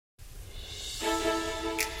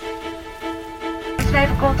eens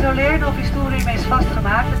even controleren of uw stoel hiermee is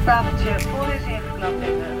vastgemaakt. Het tafeltje voor is ingeklapt.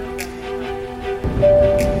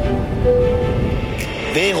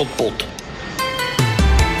 Wereldpot.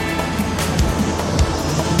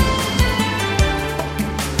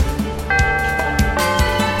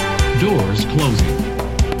 Doors closing.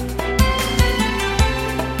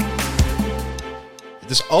 Het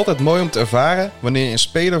is altijd mooi om te ervaren wanneer je een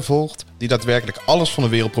speler volgt die daadwerkelijk alles van de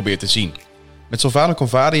wereld probeert te zien. Met Silvano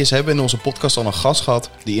Convadius hebben we in onze podcast al een gast gehad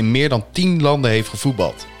die in meer dan 10 landen heeft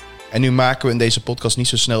gevoetbald. En nu maken we in deze podcast niet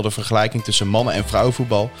zo snel de vergelijking tussen mannen- en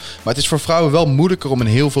vrouwenvoetbal, maar het is voor vrouwen wel moeilijker om in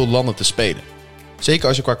heel veel landen te spelen. Zeker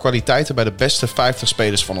als je qua kwaliteiten bij de beste 50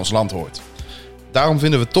 spelers van ons land hoort. Daarom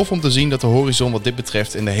vinden we het tof om te zien dat de horizon wat dit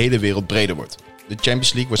betreft in de hele wereld breder wordt. De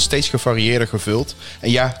Champions League wordt steeds gevarieerder gevuld.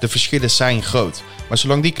 En ja, de verschillen zijn groot. Maar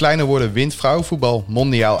zolang die kleiner worden, wint vrouwenvoetbal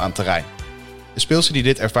mondiaal aan terrein. De speelster die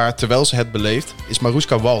dit ervaart terwijl ze het beleeft, is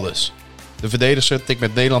Maruska Waldes. De verdedigster tikt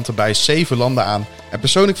met Nederland erbij 7 landen aan. En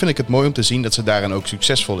persoonlijk vind ik het mooi om te zien dat ze daarin ook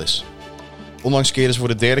succesvol is. Onlangs keerde ze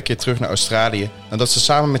voor de 3e keer terug naar Australië, nadat ze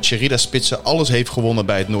samen met Sherida Spitsen alles heeft gewonnen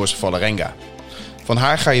bij het Noorse Vålerenga. Van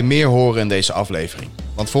haar ga je meer horen in deze aflevering.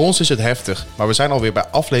 Want voor ons is het heftig, maar we zijn alweer bij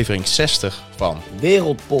aflevering 60 van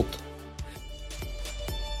Wereldpot.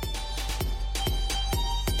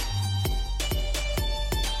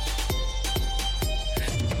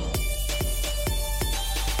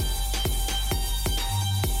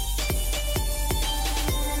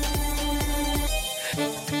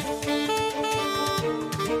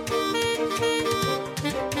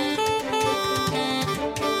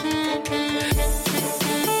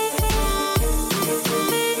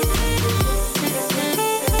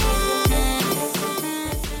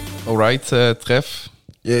 Alright, Trev.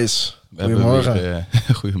 Yes, We goedemorgen.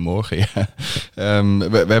 Goedemorgen, ja.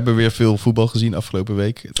 We hebben weer veel voetbal gezien afgelopen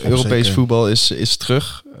week. Het Europees voetbal is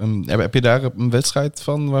terug. Heb je daar een wedstrijd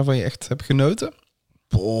van waarvan je echt hebt genoten?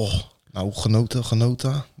 Nou,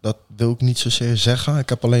 genoten. Dat wil ik niet zozeer zeggen. Ik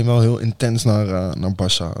heb alleen wel heel intens naar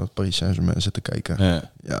Barça, Paris Saint-Germain zitten kijken.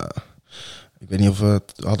 Ja. Ik weet niet of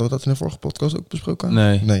hadden we dat in de vorige podcast ook besproken?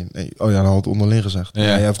 Nee. Oh ja, dan had het onderling gezegd.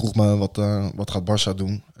 Ja. Jij vroeg me wat gaat Barça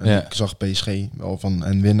doen. En ik zag PSG wel van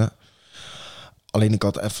en winnen. Alleen ik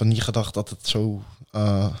had even niet gedacht dat het zo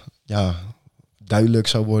duidelijk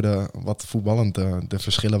zou worden wat voetballend de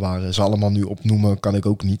verschillen waren. Ze allemaal nu opnoemen kan ik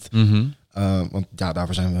ook niet. Mm-hmm. Want ja,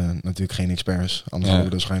 daarvoor zijn we natuurlijk geen experts. Anders hadden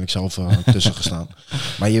we er waarschijnlijk zelf tussen gestaan.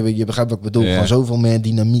 Maar je begrijpt wat ik bedoel. Gewoon zoveel meer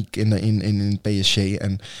dynamiek in PSG.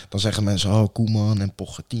 En dan zeggen mensen, Koeman en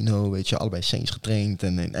Pochettino, weet je, allebei Saints getraind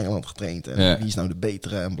en in Engeland getraind. En wie is nou de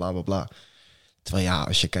betere en bla bla bla. Terwijl ja,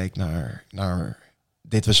 als je kijkt naar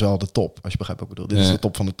dit was wel de top, als je begrijpt wat ik bedoel. Dit is de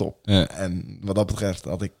top van de top. Ja. En wat dat betreft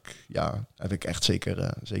heb ik echt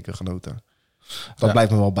zeker genoten. Dat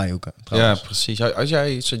blijft me wel bij ook. Trouwens. Ja, precies. Als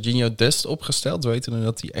jij Serginho Dest opgesteld, weten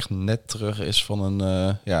dat hij echt net terug is van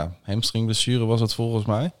een hamstringblessure, was het volgens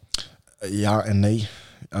mij? Ja en nee.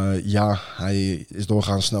 Hij is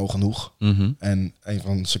doorgaans snel genoeg. Mm-hmm. En een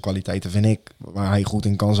van zijn kwaliteiten vind ik, waar hij goed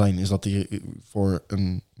in kan zijn, is dat hij voor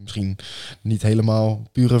een misschien niet helemaal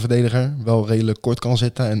pure verdediger wel redelijk kort kan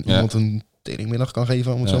zitten en iemand een teringmiddag kan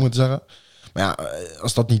geven, om het zo maar te zeggen. Maar ja,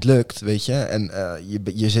 als dat niet lukt, weet je, en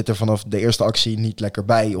je zit er vanaf de eerste actie niet lekker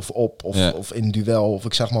bij of op of in duel of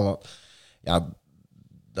ik zeg maar wat, ja,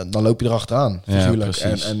 dan loop je erachteraan, figuurlijk.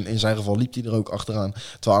 En in zijn geval liep hij er ook achteraan.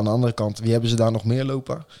 Terwijl aan de andere kant, wie hebben ze daar nog meer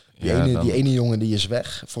lopen? Die ene jongen die is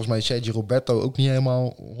weg. Volgens mij is Sergio Roberto ook niet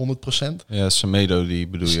helemaal 100%. Ja, Semedo die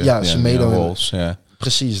bedoel je. Ja, Semedo. Wolves,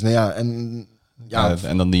 precies, nou ja,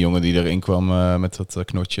 en dan die jongen die erin kwam met dat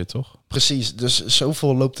knotje, toch? Precies, dus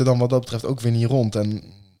zoveel loopt er dan wat dat betreft ook weer niet rond. En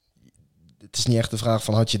het is niet echt de vraag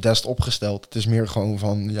van, had je Dest opgesteld? Het is meer gewoon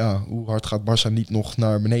van, hoe hard gaat Barça niet nog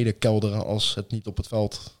naar beneden kelderen als het niet op het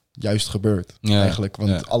veld juist gebeurt, eigenlijk.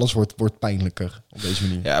 Want alles wordt pijnlijker op deze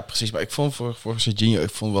manier. Ja, precies. Maar ik vond voor Serginho, ik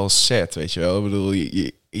vond wel sad, weet je wel. Ik bedoel,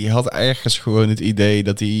 je had ergens gewoon het idee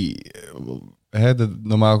dat hij...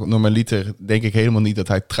 normaliter denk ik helemaal niet dat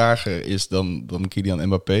hij trager is dan Kylian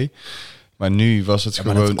Mbappé. Maar nu was het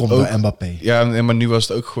gewoon... dat komt door Mbappé. Ja, maar nu was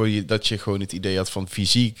het ook gewoon dat je gewoon het idee had van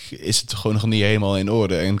fysiek is het gewoon nog niet helemaal in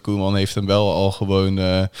orde. En Koeman heeft hem wel al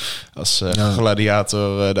gewoon als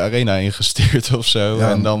gladiator de arena ingestuurd of zo.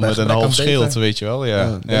 Ja, en dan met een half schild, weet je wel.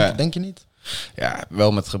 Denk je niet? Ja,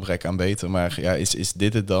 wel met gebrek aan beter. Maar ja, is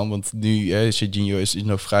dit het dan? Want nu, Serginho is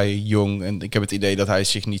nog vrij jong. En ik heb het idee dat hij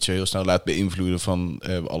zich niet zo heel snel laat beïnvloeden van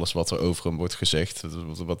alles wat er over hem wordt gezegd.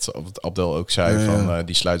 Wat Abdel ook zei,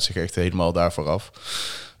 die sluit zich echt helemaal daarvoor af.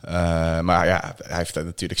 Maar ja, hij heeft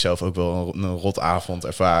natuurlijk zelf ook wel een rotavond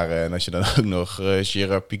ervaren. En als je dan ook nog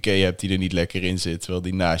Gerard Piqué hebt die er niet lekker in zit, terwijl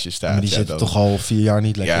die naast je staat. Maar die zit dan, toch al 4 jaar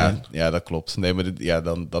niet lekker in. Ja, dat klopt. Nee, maar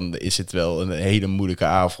dan is het wel een hele moeilijke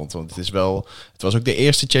avond. Want het was ook de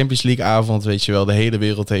eerste Champions League avond, weet je wel. De hele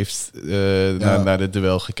wereld heeft naar de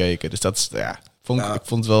duel gekeken. Dus dat is, ik vond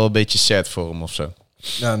het wel een beetje sad voor hem of zo.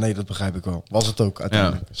 Ja, nee, dat begrijp ik wel. Was het ook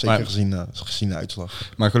uiteindelijk. Ja, Zeker gezien de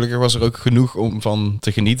uitslag. Maar gelukkig was er ook genoeg om van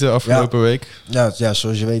te genieten afgelopen week. Ja,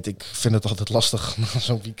 zoals je weet, ik vind het altijd lastig na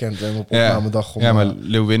zo'n weekend en op opnamedag. Ja, maar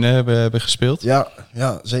Leeuwinnen hebben gespeeld.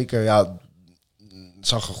 Ja, zeker. Ja, het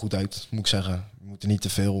zag er goed uit, moet ik zeggen. We moeten niet te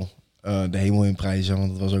veel de hemel in prijzen,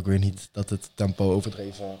 want het was ook weer niet dat het tempo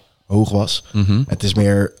overdreven hoog was. Mm-hmm. Het is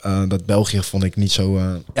meer dat België vond ik niet zo...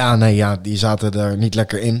 die zaten er niet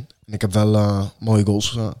lekker in. En ik heb wel mooie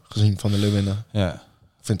goals gezien van de Leeuwinnen. Ja.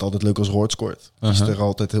 Ik vind het altijd leuk als Roord scoort. Hij is er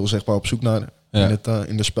altijd heel zichtbaar op zoek naar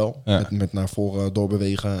in de spel. Ja. Met naar voren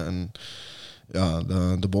doorbewegen en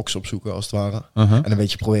de box opzoeken als het ware. En een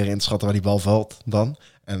beetje proberen in te schatten waar die bal valt dan.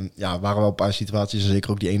 En waren wel een paar situaties, en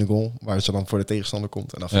zeker ook die ene goal, waar ze dan voor de tegenstander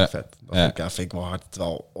komt. En dat vind ik vet. Dat vind ik wel hard.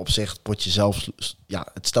 Terwijl op zich het potje zelf,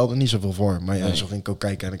 het stelde niet zoveel voor. Maar zo ging ik ook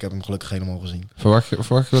kijken en ik heb hem gelukkig helemaal gezien. Verwacht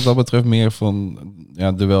je wat dat betreft meer van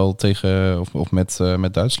duel tegen of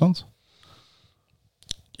met Duitsland?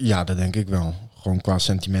 Ja, dat denk ik wel. Gewoon qua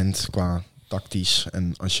sentiment, qua tactisch.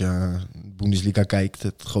 En als je Bundesliga kijkt,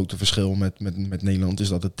 het grote verschil met Nederland is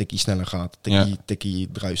dat het tikkie sneller gaat. Tikkie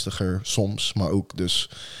druistiger soms, maar ook dus...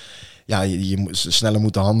 Ja, je moet sneller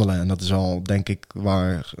moeten handelen. En dat is al, denk ik,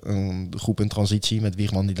 waar de groep in transitie met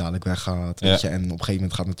Wiegman die dadelijk weggaat. Weet je? En op een gegeven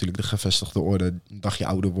moment gaat natuurlijk de gevestigde orde een dagje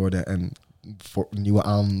ouder worden. En voor nieuwe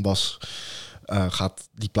aanwas gaat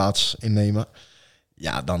die plaats innemen.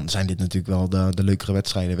 Ja, dan zijn dit natuurlijk wel de leukere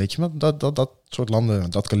wedstrijden. Weet je, maar dat soort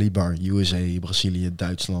landen, dat kaliber, USA, Brazilië,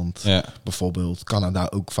 Duitsland, bijvoorbeeld, Canada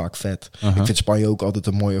ook vaak vet. Ik vind Spanje ook altijd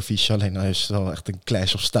een mooi affiche, alleen daar is het wel echt een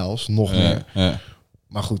clash of styles, nog meer. Ja.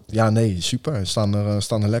 Maar goed, super. Staan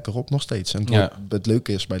er lekker op nog steeds. En het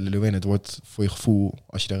leuke is bij de Leeuwinnen, het wordt voor je gevoel,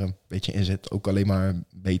 als je er een beetje in zit, ook alleen maar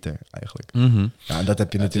beter eigenlijk. Mm-hmm. Ja, en dat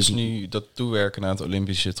heb je natuurlijk. Het is nu dat toewerken naar het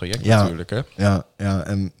Olympische traject natuurlijk, hè? Ja.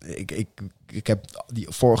 En ik heb die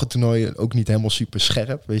vorige toernooien ook niet helemaal super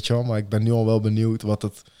scherp, weet je wel. Maar ik ben nu al wel benieuwd wat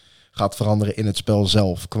het gaat veranderen in het spel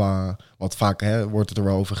zelf. Want vaak wordt het er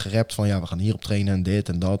wel over gerept van we gaan hierop trainen en dit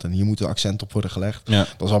en dat. En hier moet de accent op worden gelegd. Ja.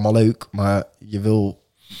 Dat is allemaal leuk, maar je wil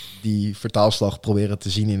die vertaalslag proberen te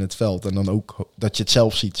zien in het veld. En dan ook dat je het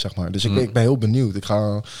zelf ziet, zeg maar. Dus ik ben heel benieuwd. Ik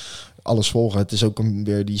ga alles volgen. Het is ook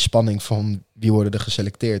weer die spanning van wie worden er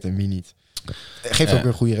geselecteerd en wie niet. Geeft ook weer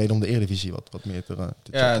een goede reden om de Eredivisie wat meer te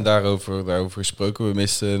checken. En daarover gesproken. We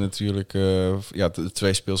misten natuurlijk de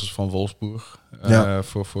 2 speelsters van Wolfsburg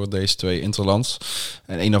voor deze 2 interlands.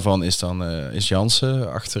 En een daarvan is dan is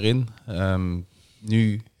Jansen achterin.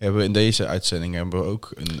 Nu hebben we in deze uitzending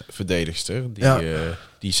ook een verdedigster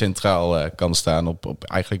die centraal kan staan op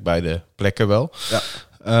eigenlijk beide plekken wel.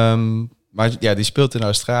 Ja. Maar die speelt in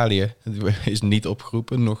Australië. Is niet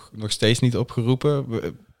opgeroepen, nog steeds niet opgeroepen.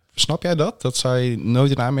 Snap jij dat? Dat zij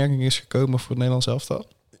nooit in aanmerking is gekomen voor het Nederlands elftal?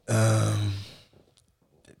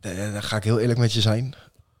 Daar ga ik heel eerlijk met je zijn.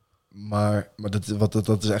 Maar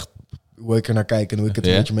dat is echt hoe ik er naar kijk en hoe ik het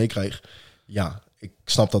een beetje meekrijg. Ja, ik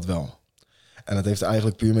snap dat wel. En dat heeft er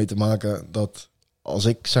eigenlijk puur mee te maken dat als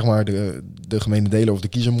ik zeg maar de gemene deler of de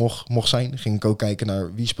kiezer mocht zijn, ging ik ook kijken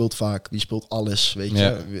naar wie speelt vaak, wie speelt alles, weet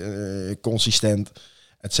je, consistent,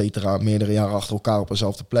 et cetera, meerdere jaren achter elkaar op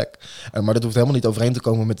dezelfde plek. Maar dat hoeft helemaal niet overeen te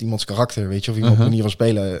komen met iemands karakter, weet je, of iemands manier van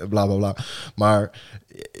spelen, bla bla bla. Maar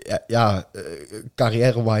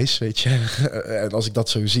carrière-wise, weet je, en als ik dat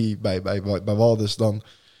zo zie bij Waldes, dan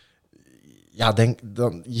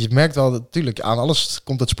je merkt wel natuurlijk aan alles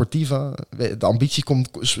komt het sportieve, de ambitie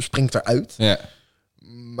springt eruit. Ja.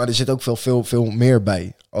 Maar er zit ook veel meer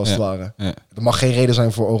bij, als het ware. Ja. Er mag geen reden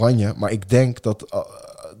zijn voor Oranje, maar ik denk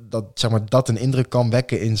dat een indruk kan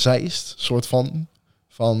wekken in Zeist, soort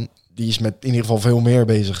van die is met in ieder geval veel meer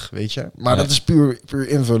bezig, weet je. Maar dat is puur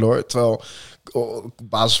invullen, hoor. Terwijl op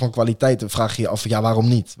basis van kwaliteit vraag je je af, waarom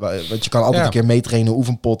niet? Want je kan altijd een keer meetrainen,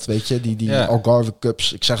 oefenpot, weet je, die Algarve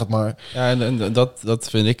Cups, ik zeg het maar. Ja, en dat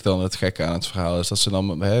vind ik dan het gekke aan het verhaal, is dat ze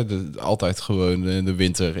dan altijd gewoon in de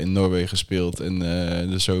winter in Noorwegen speelt en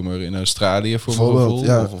de zomer in Australië voor mijn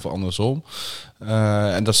gevoel, of andersom.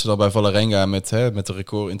 En dat ze dan bij Vålerenga met de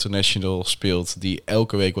Record International speelt, die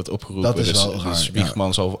elke week wordt opgeroepen. Dat is wel raar, dus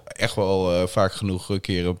Wiegman zal echt wel vaak genoeg een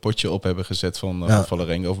keer een potje op hebben gezet van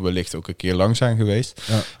Vålerenga. Of wellicht ook een keer lang zijn geweest.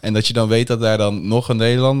 Ja. En dat je dan weet dat daar dan nog een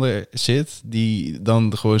Nederlander zit, die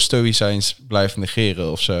dan gewoon stoïcijns blijft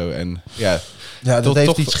negeren of zo. En dat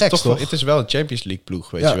heeft iets geks, toch? Het is wel een Champions League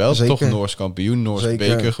ploeg, weet je wel. Zeker. Toch een Noors kampioen, Noors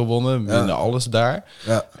beker gewonnen, winnen alles daar.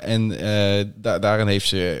 Ja. En daarin heeft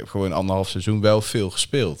ze gewoon 1,5 seizoen wel veel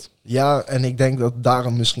gespeeld. Ja, en ik denk dat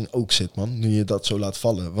daarom misschien ook zit, man. Nu je dat zo laat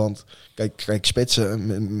vallen. Want kijk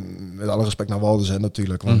spitsen, met alle respect naar Walden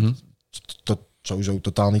natuurlijk. Want sowieso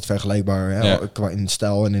totaal niet vergelijkbaar qua in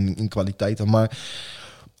stijl en in kwaliteiten. Maar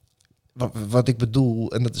wat ik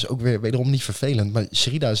bedoel, en dat is ook weer wederom niet vervelend, maar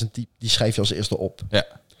Sherida is een type, die schrijf je als eerste op.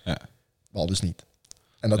 Ja. Waldens niet.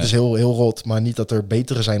 En dat is heel, heel rot, maar niet dat er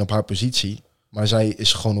betere zijn op haar positie. Maar zij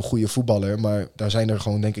is gewoon een goede voetballer. Maar daar zijn er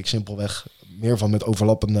gewoon, denk ik, simpelweg meer van met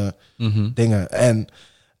overlappende dingen. En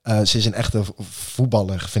ze is een echte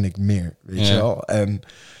voetballer, vind ik meer. Weet je wel? En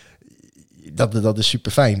dat is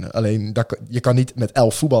super fijn. Alleen, je kan niet met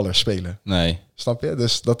 11 voetballers spelen. Nee. Snap je?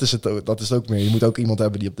 Dus dat is het ook meer. Je moet ook iemand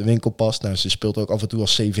hebben die op de winkel past. Nou, ze speelt ook af en toe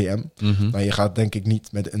als CVM. Maar je gaat denk ik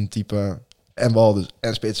niet met een type en Walden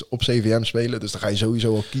en spits op CVM spelen. Dus dan ga je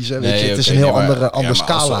sowieso al kiezen. Weet je? Het is een heel andere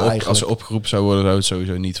scala eigenlijk. Als ze opgeroepen zou worden, zou het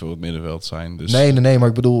sowieso niet voor het middenveld zijn. Dus. Nee, maar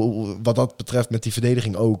ik bedoel, wat dat betreft met die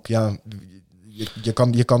verdediging ook. Ja,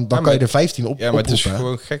 kan je er 15 op. Ja, maar het is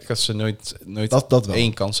gewoon gek dat ze nooit dat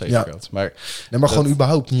één kans heeft gehad. Maar gewoon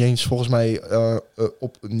überhaupt niet eens volgens mij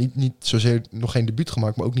niet zozeer nog geen debuut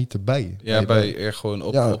gemaakt, maar ook niet erbij. Ja, gewoon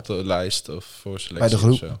op de lijst of voor selectie. Bij de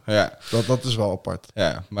groep. Of zo. Ja. Dat is wel apart.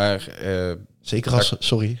 Ja, maar zeker als,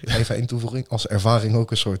 even een toevoeging, als ervaring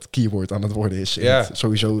ook een soort keyword aan het worden is.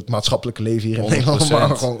 Sowieso het maatschappelijke leven hier in Nederland, maar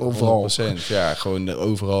gewoon overal. 100%, ja, gewoon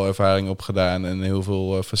overal ervaring opgedaan en heel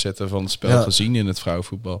veel facetten van het spel gezien in het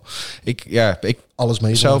vrouwenvoetbal. Alles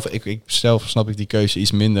mee. Zelf snap ik die keuze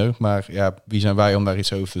iets minder, maar wie zijn wij om daar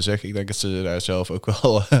iets over te zeggen? Ik denk dat ze daar zelf ook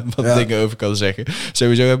wel wat dingen over kan zeggen.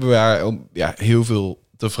 Sowieso hebben we haar heel veel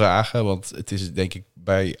te vragen, want het is denk ik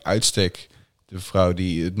bij uitstek de vrouw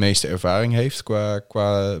die het meeste ervaring heeft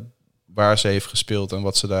qua waar ze heeft gespeeld en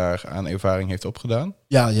wat ze daar aan ervaring heeft opgedaan.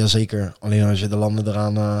 Ja, zeker. Alleen als je de landen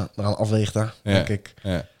eraan afweegt, denk ik.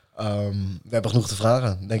 Ja. We hebben genoeg te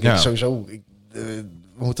vragen, denk ik sowieso.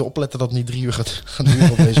 We moeten opletten dat het niet 3 uur gaat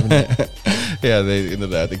duren op deze manier. Ja, nee,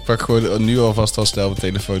 inderdaad. Ik pak gewoon nu alvast al snel mijn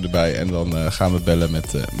telefoon erbij en dan gaan we bellen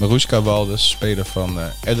met Maruška Waldes, speler van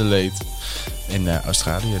Adelaide in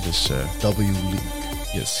Australië. Dus W-League.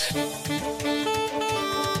 Yes.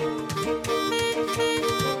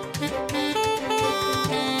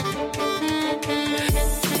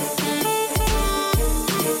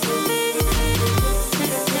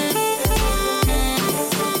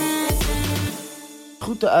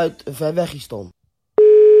 Groeten uit Verwegistan.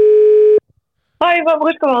 Hoi,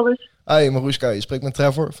 Maruška Waldes. Hi Maruška, je spreekt met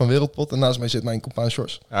Trevor van Wereldpot en naast mij zit mijn compaan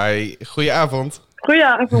Sjors. Hi, goedenavond.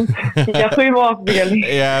 Goedenavond. Ja, goedemorgen bij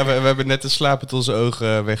jullie. Ja, we hebben net de slaap met onze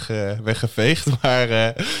ogen weggeveegd,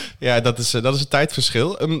 maar dat is een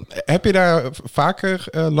tijdverschil. Heb je daar vaker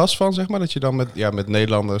last van, zeg maar, dat je dan met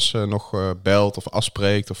Nederlanders nog belt of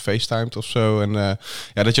afspreekt of facetimet of zo en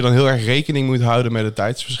dat je dan heel erg rekening moet houden met het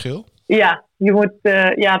tijdsverschil? Ja, je moet,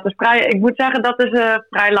 het is ik moet zeggen dat is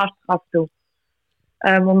vrij lastig af en toe.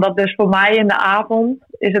 Omdat dus voor mij in de avond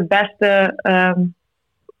is het beste,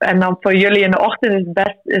 en dan voor jullie in de ochtend is het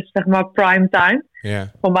best zeg maar prime time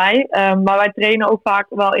voor mij. Maar wij trainen ook vaak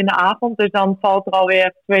wel in de avond, dus dan valt er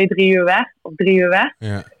alweer 2-3 uur weg of 3 uur weg.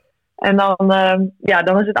 Ja. En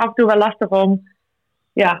dan is het af en toe wel lastig om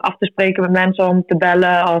af te spreken met mensen, om te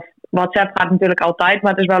bellen. Of WhatsApp gaat natuurlijk altijd,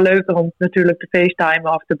 maar het is wel leuker om natuurlijk te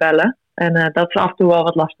facetimen of te bellen. En dat is af en toe wel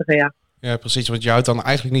wat lastiger, ja. Ja, precies. Want je houdt dan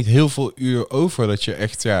eigenlijk niet heel veel uur over dat je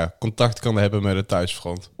echt contact kan hebben met het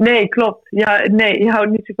thuisfront. Nee, klopt. Ja, nee, je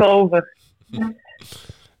houdt niet zoveel over.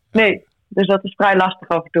 Nee, dus dat is vrij lastig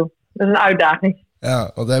af en toe. Dat is een uitdaging.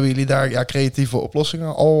 Ja, wat hebben jullie daar creatieve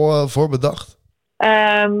oplossingen al voor bedacht?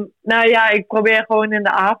 Ik probeer gewoon in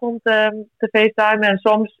de avond te facetimen. En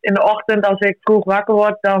soms in de ochtend, als ik vroeg wakker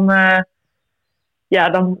word, dan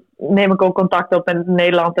neem ik ook contact op in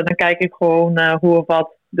Nederland. En dan kijk ik gewoon hoe of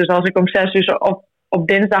wat. Dus als ik om 6 uur op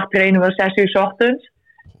dinsdag trainen we 6 uur 's ochtends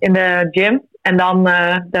in de gym. En dan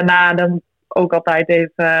daarna dan ook altijd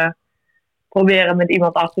even proberen met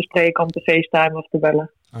iemand af te spreken om te facetimen of te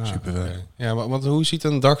bellen. Super. Ja, want hoe ziet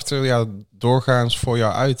een dag er doorgaans voor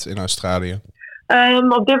jou uit in Australië?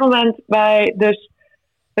 Op dit moment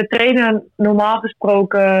we trainen normaal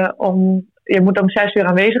gesproken je moet om 6 uur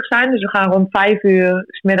aanwezig zijn. Dus we gaan rond 5 uur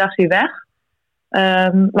 's middags hier weg.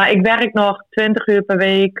 Maar ik werk nog 20 uur per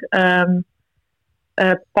week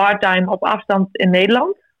part-time op afstand in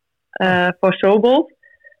Nederland. Voor Sobol.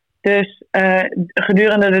 Dus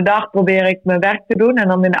gedurende de dag probeer ik mijn werk te doen. En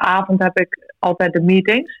dan in de avond heb ik altijd de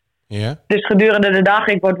meetings. Ja. Dus gedurende de dag,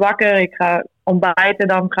 ik word wakker. Ik ga ontbijten.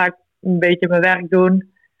 Dan ga ik een beetje mijn werk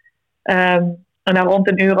doen. En dan rond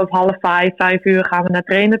 4:30, 5:00 gaan we naar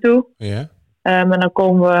trainen toe. Ja. En dan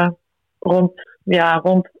komen we rond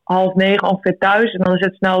 8:30 ongeveer thuis. En dan is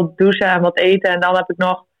het snel douchen en wat eten. En dan heb ik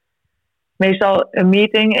nog meestal een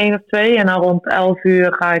meeting, 1 of 2. En dan rond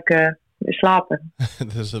 11:00 ga ik slapen.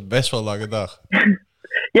 Dat is best wel een lange dag.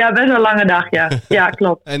 Ja, best wel een lange dag, ja. Ja,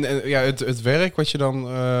 klopt. En het werk wat je dan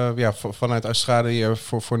vanuit Australië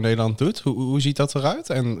voor Nederland doet, hoe ziet dat eruit?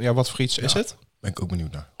 En wat voor iets is het? Ben ik ook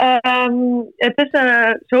benieuwd naar. Het is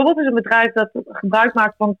Sobol is een bedrijf dat gebruik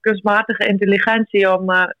maakt van kunstmatige intelligentie om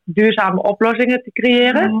duurzame oplossingen te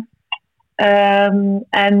creëren.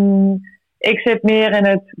 En ik zit meer in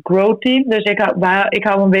het growth team. Dus ik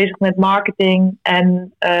hou me bezig met marketing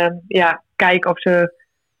en kijken of ze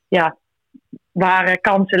waar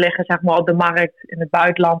kansen liggen, zeg maar, op de markt in het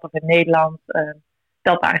buitenland of in Nederland.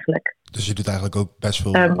 Dat eigenlijk. Dus je doet eigenlijk ook best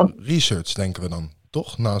veel research, denken we dan,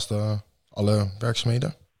 toch? Naast alle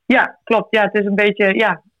werkzaamheden? Ja, klopt. Ja, het is een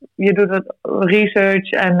beetje, je doet wat research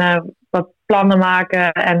en wat plannen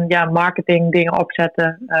maken en marketing dingen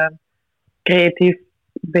opzetten. Creatief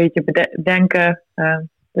een beetje bedenken.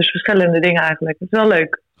 Dus verschillende dingen eigenlijk. Het is wel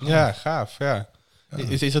leuk. Ja, gaaf, ja.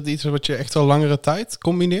 Is dat iets wat je echt al langere tijd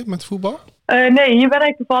combineert met voetbal? Nee, hier ben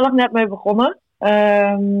ik toevallig net mee begonnen.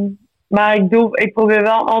 Maar ik probeer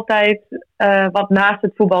wel altijd wat naast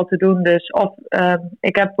het voetbal te doen. Dus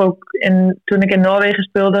ik heb ook toen ik in Noorwegen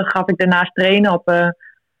speelde, gaf ik daarnaast trainen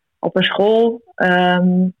op een school.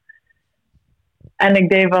 En ik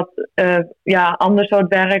deed wat ander soort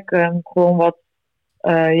werk. Gewoon wat,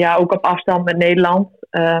 ook op afstand met Nederland.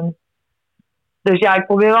 Dus ik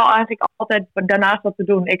probeer wel eigenlijk altijd daarnaast wat te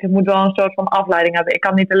doen. Ik moet wel een soort van afleiding hebben. Ik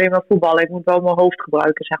kan niet alleen maar voetballen. Ik moet wel mijn hoofd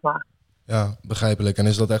gebruiken, zeg maar. Ja, begrijpelijk. En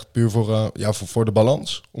is dat echt puur voor de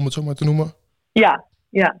balans, om het zo maar te noemen? Ja,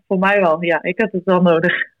 voor mij wel. Ja, ik heb het wel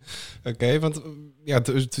nodig. Oké, want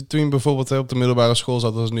toen je bijvoorbeeld op de middelbare school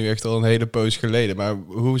zat, dat is nu echt al een hele poos geleden. Maar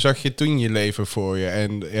hoe zag je toen je leven voor je?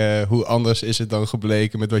 En hoe anders is het dan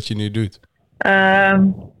gebleken met wat je nu doet?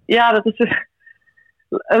 Dat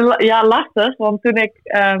is lastig. Want toen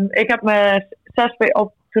ik heb mijn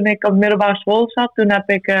toen ik op middelbare school zat, toen heb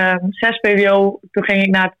ik 6 VWO, toen ging ik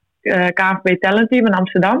naar het KNVB Talent Team in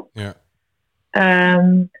Amsterdam. Ja.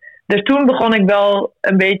 Dus toen begon ik wel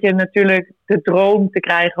een beetje natuurlijk de droom te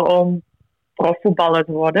krijgen om profvoetballer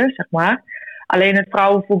te worden, zeg maar. Alleen het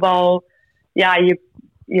vrouwenvoetbal,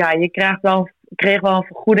 je kreeg wel een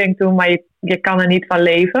vergoeding toen, maar je kan er niet van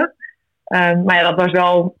leven. Maar dat was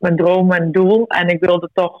wel mijn droom en doel. En ik wilde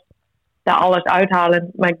toch daar alles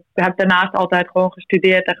uithalen. Maar ik heb daarnaast altijd gewoon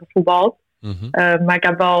gestudeerd en gevoetbald. Mm-hmm. Maar ik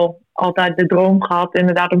heb wel altijd de droom gehad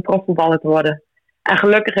inderdaad om profvoetballer te worden. En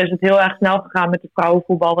gelukkig is het heel erg snel gegaan met de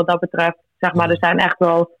vrouwenvoetbal wat dat betreft. Zeg maar, er zijn echt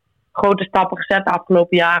wel grote stappen gezet de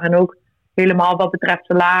afgelopen jaren. En ook helemaal wat betreft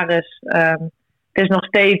salaris. Het is nog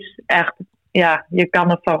steeds echt, je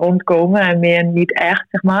kan er van rondkomen en meer niet echt,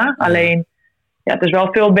 zeg maar. Alleen, het is wel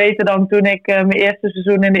veel beter dan toen ik mijn eerste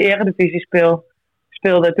seizoen in de Eredivisie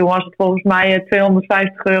speelde. Toen was het volgens mij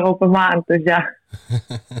 €250 per maand. Dus ja,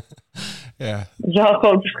 dat is wel een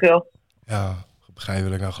groot verschil. Ja,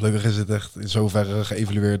 begrijpelijk. Nou, gelukkig is het echt in zoverre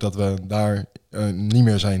geëvalueerd dat we daar niet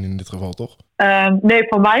meer zijn in dit geval, toch? Nee,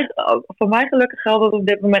 voor mij gelukkig geldt het op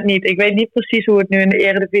dit moment niet. Ik weet niet precies hoe het nu in de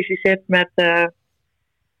Eredivisie zit met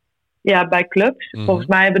bij clubs. Mm-hmm. Volgens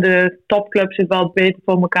mij hebben de topclubs het wel beter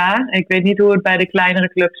voor elkaar. Ik weet niet hoe het bij de kleinere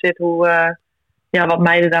clubs zit, wat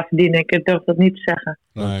meiden daar verdienen. Ik durf dat niet te zeggen.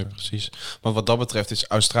 Nee, precies. Want wat dat betreft is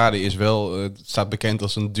Australië staat bekend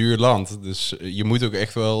als een duur land. Dus je moet ook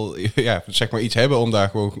echt wel zeg maar iets hebben om daar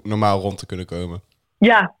gewoon normaal rond te kunnen komen.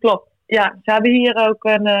 Ja, klopt. Ja, ze hebben hier ook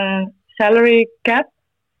een salary cap.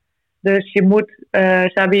 Dus je moet,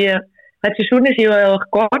 het seizoen is hier heel erg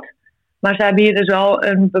kort. Maar ze hebben hier dus wel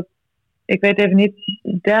ik weet even niet,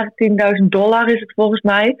 $13,000 is het volgens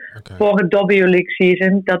mij. Okay. Voor het W-League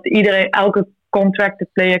season. Dat elke contracted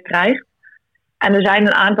player krijgt. En er zijn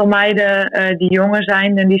een aantal meiden die jonger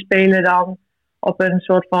zijn. En die spelen dan op een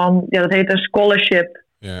soort van, dat heet een scholarship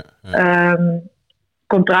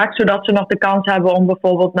contract. Zodat ze nog de kans hebben om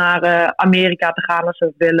bijvoorbeeld naar Amerika te gaan als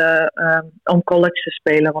ze willen. Om college te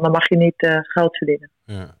spelen. Want dan mag je niet geld verdienen.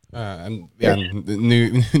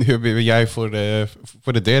 Nu ben jij voor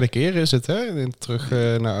de derde keer is het, hè? Terug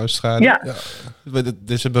naar Australië. Ja.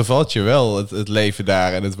 Dus het bevalt je wel, het leven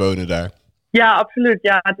daar en het wonen daar. Ja, absoluut.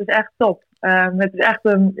 Ja, het is echt top. Het is echt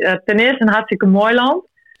ten eerste een hartstikke mooi land.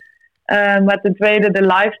 Maar ten tweede, de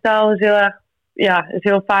lifestyle is heel erg, is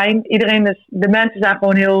heel fijn. De mensen zijn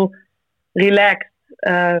gewoon heel relaxed.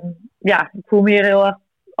 Ik voel me hier heel erg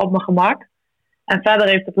op mijn gemak. En verder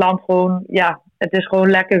heeft het land gewoon, het is gewoon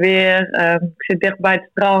lekker weer. Ik zit dicht bij het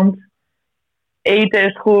strand. Eten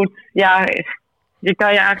is goed. Ja, je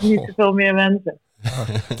kan je eigenlijk niet zoveel meer wensen. Ja,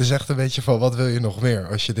 het is echt een beetje van, wat wil je nog meer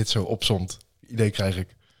als je dit zo opsomt? Idee krijg ik.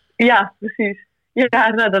 Ja, precies. Ja,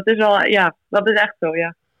 nou, dat is wel, dat is echt zo,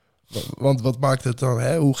 ja. Want wat maakt het dan,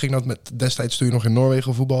 hè? Hoe ging dat met destijds toen je nog in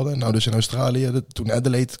Noorwegen voetbalde? Nou, dus in Australië, toen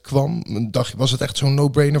Adelaide kwam, was het echt zo'n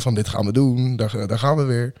no-brainer van dit gaan we doen, daar gaan we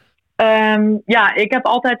weer? Ik heb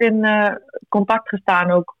altijd in contact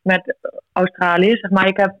gestaan ook met Australië. Zeg maar,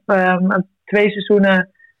 ik heb 2 seizoenen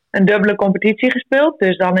een dubbele competitie gespeeld.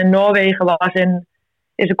 Dus dan in Noorwegen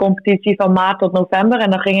is een competitie van maart tot november. En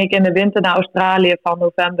dan ging ik in de winter naar Australië van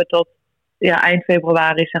november tot eind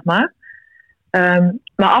februari, zeg maar.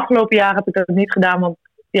 Maar afgelopen jaar heb ik dat niet gedaan, want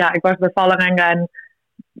ik was bij Vålerenga en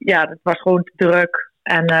het was gewoon te druk.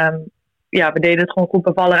 En we deden het gewoon goed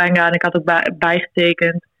bij Vålerenga en ik had ook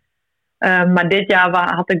bijgetekend. Maar dit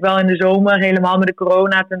jaar had ik wel in de zomer, helemaal met de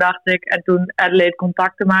corona, toen Adelaide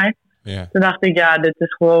contacte mij. Yeah. Toen dacht ik, dit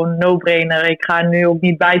is gewoon no-brainer. Ik ga nu ook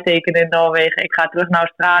niet bijtekenen in Noorwegen. Ik ga terug naar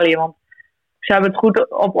Australië, want ze hebben het goed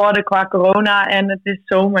op orde qua corona en het is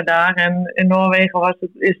zomer daar. En in Noorwegen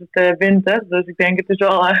is het winter. Dus ik denk, het is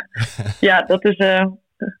wel, dat is een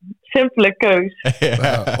simpele keus.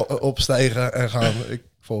 Opstijgen en gaan. Ik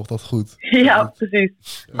volg dat goed. Ja, precies.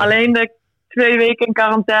 Alleen de 2 weken in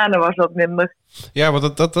quarantaine was wat minder. Ja, maar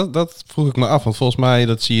dat vroeg ik me af. Want volgens mij,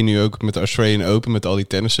 dat zie je nu ook met de Australian Open, met al die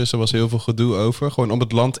tennissers. Er was heel veel gedoe over. Gewoon om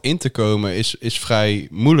het land in te komen is vrij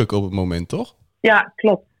moeilijk op het moment, toch? Ja,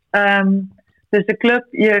 klopt. Dus de club,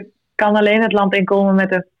 je kan alleen het land inkomen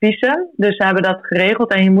met een visum. Dus ze hebben dat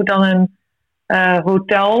geregeld. En je moet dan een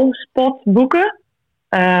hotelspot boeken.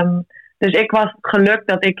 Dus ik was gelukt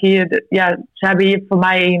dat ik hier... ze hebben hier voor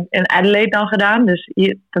mij in Adelaide dan gedaan. Dus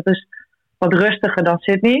dat is wat rustiger dan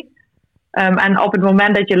Sydney. En op het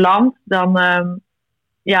moment dat je landt, dan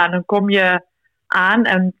kom je aan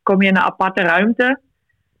en kom je in een aparte ruimte.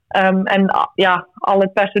 Al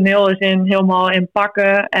het personeel is helemaal in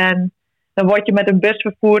pakken. En dan word je met een bus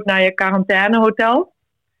vervoerd naar je quarantainehotel.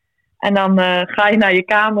 En dan ga je naar je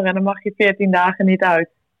kamer en dan mag je 14 dagen niet uit.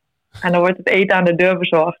 En dan wordt het eten aan de deur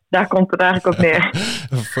bezorgd. Daar komt het eigenlijk op neer.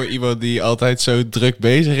 Voor iemand die altijd zo druk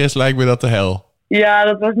bezig is, lijkt me dat de hel. Ja,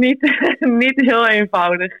 dat was niet heel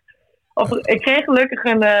eenvoudig. Ik kreeg gelukkig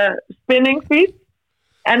een spinningfiets.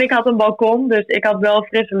 En ik had een balkon, dus ik had wel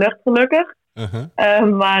frisse lucht gelukkig.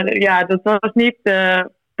 Uh-huh. Maar dat was niet...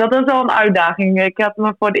 dat was wel een uitdaging. Ik had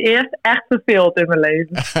me voor het eerst echt verveeld in mijn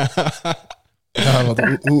leven. Ja,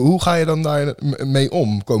 want hoe ga je dan daar mee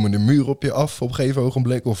om? Komen de muren op je af op een gegeven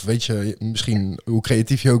ogenblik? Of weet je misschien, hoe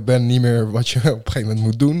creatief je ook bent, niet meer wat je op een gegeven moment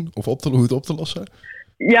moet doen? Of hoe het op te lossen?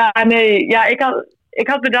 Ja, nee. Ja, ik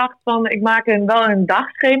had bedacht van, ik maak wel een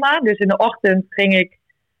dagschema. Dus in de ochtend ging ik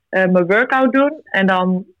mijn workout doen. En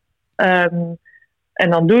dan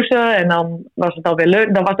douchen. En dan was het alweer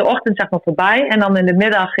leuk. Dan was de ochtend zeg maar voorbij. En dan in de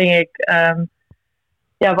middag ging ik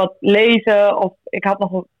wat lezen. Of ik had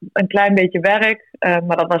nog een klein beetje werk.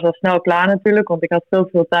 Maar dat was al snel klaar natuurlijk. Want ik had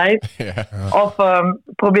veel tijd. Yeah. Of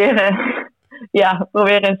proberen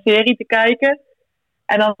een serie te kijken.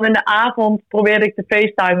 En dan in de avond probeerde ik te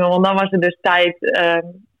facetimen. Want dan was er dus tijd.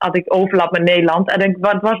 Had ik overlap met Nederland. En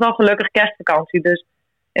het was wel gelukkig kerstvakantie. Dus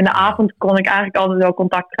in de avond kon ik eigenlijk altijd wel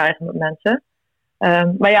contact krijgen met mensen.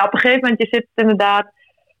 Maar op een gegeven moment, je zit inderdaad...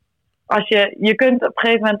 Je kunt op een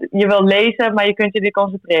gegeven moment... Je wil lezen, maar je kunt je niet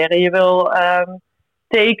concentreren. Je wil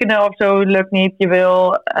tekenen of zo, lukt niet. Je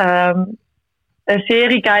wil een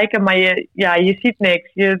serie kijken, maar je ziet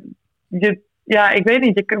niks. Ik weet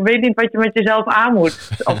niet. Je weet niet wat je met jezelf aan moet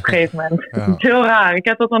op een gegeven moment. Ja. Het is heel raar. Ik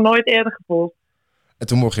heb dat nog nooit eerder gevoeld. En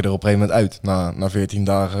toen mocht je er op een gegeven moment uit. Na 14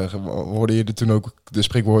 dagen hoorde je er toen ook de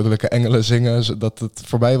spreekwoordelijke engelen zingen, zodat het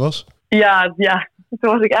voorbij was? Ja.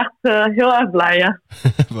 Toen was ik echt heel erg blij, ja.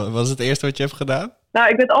 Wat was het eerste wat je hebt gedaan? Nou,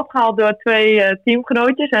 ik werd opgehaald door 2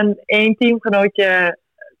 teamgenootjes. En 1 teamgenootje,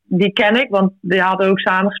 die ken ik, want die hadden ook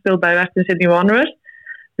samen gespeeld bij Western Sydney Wanderers.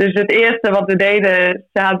 Dus het eerste wat we deden,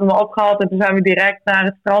 ze hadden me opgehaald en toen zijn we direct naar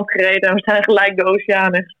het strand gereden en we zijn gelijk de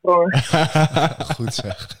oceaan ingesprongen. Goed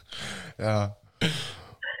zeg. Ja.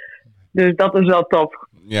 Dus dat is wel top.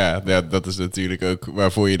 Ja, dat is natuurlijk ook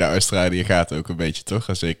waarvoor je naar Australië gaat ook een beetje, toch?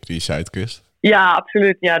 En zeker die Zuidkust. Ja,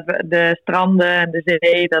 absoluut. Ja, de stranden en de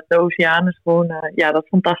zee, de oceaan is gewoon, dat is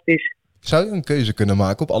fantastisch. Zou je een keuze kunnen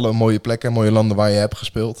maken op alle mooie plekken en mooie landen waar je hebt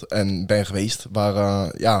gespeeld en ben geweest,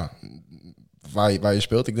 waar je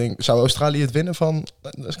speelt? Ik denk, zou Australië het winnen van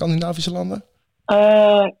de Scandinavische landen?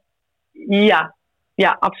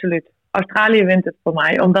 Ja, absoluut. Australië wint het voor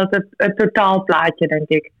mij, omdat het totaalplaatje, denk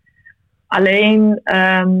ik. Alleen,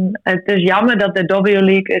 het is jammer dat de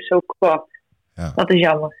W-League is zo kort. Ja. Dat is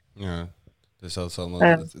jammer. Ja, dus dat is dan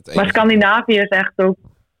maar Scandinavië is echt ook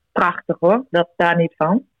prachtig, hoor. Dat daar niet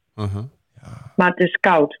van. Uh-huh. Ja. Maar het is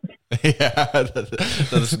koud. Ja,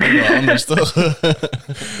 dat is nog wel anders, toch?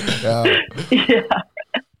 Ja.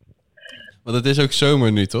 Want het is ook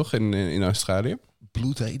zomer nu, toch? In Australië?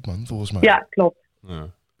 Bloedheet, man, volgens mij. Ja, klopt.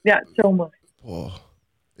 Ja, zomer. Oh.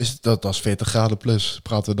 Dat is 40 graden plus,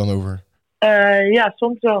 praten we dan over? Ja,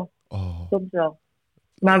 soms wel. Oh. Soms wel.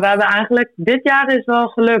 Maar we hebben eigenlijk, dit jaar is wel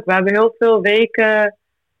geluk. We hebben heel veel weken,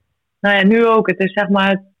 nou ja, nu ook. Het is zeg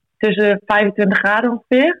maar tussen 25 graden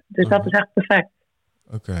ongeveer. Dus dat is echt perfect.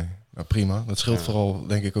 Oké, nou prima. Dat scheelt vooral,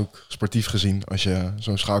 denk ik, ook sportief gezien. Als je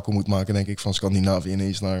zo'n schakel moet maken, denk ik, van Scandinavië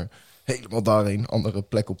ineens naar helemaal daarheen. Andere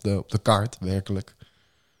plek op de kaart, werkelijk.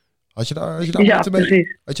 Had je daar moeite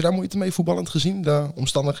mee? Had je daar moeite mee voetballend gezien? De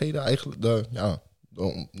omstandigheden eigenlijk,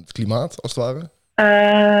 het klimaat als het ware?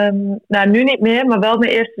 Nou, nu niet meer, maar wel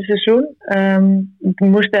mijn eerste seizoen. Ik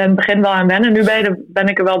moest in het begin wel aan wennen. Nu ben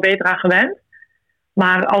ik er wel beter aan gewend.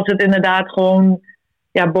 Maar als het inderdaad gewoon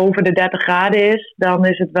boven de 30 graden is, dan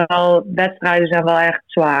is het wel, wedstrijden zijn wel echt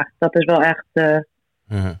zwaar. Dat is wel echt,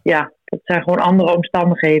 dat zijn gewoon andere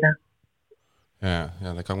omstandigheden. Ja,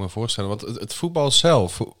 dat kan ik me voorstellen. Want het voetbal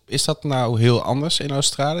zelf, is dat nou heel anders in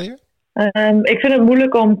Australië? Ik vind het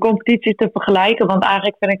moeilijk om competities te vergelijken, want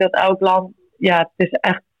eigenlijk vind ik dat elk land, het is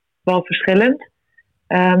echt wel verschillend.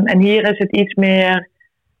 En hier is het iets meer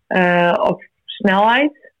op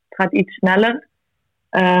snelheid. Het gaat iets sneller.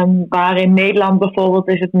 Waar in Nederland bijvoorbeeld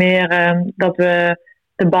is het meer dat we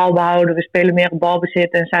de bal behouden. We spelen meer op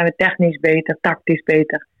balbezit en zijn we technisch beter, tactisch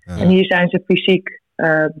beter. Ja. En hier zijn ze fysiek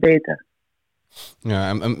beter. Ja,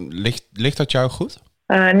 en ligt dat jou goed?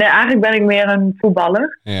 Nee, eigenlijk ben ik meer een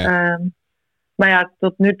voetballer. Ja. Maar ja,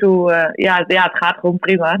 tot nu toe, het gaat gewoon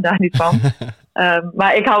prima, daar niet van.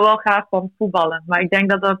 Maar ik hou wel graag van voetballen. Maar ik denk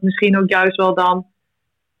dat dat misschien ook juist wel dan,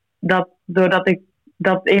 doordat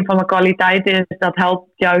dat een van mijn kwaliteiten is, dat helpt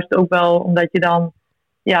juist ook wel, omdat je dan,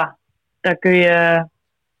 daar kun je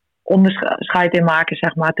onderscheid in maken,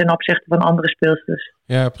 zeg maar, ten opzichte van andere speelsters.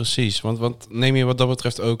 Ja, precies. Want neem je wat dat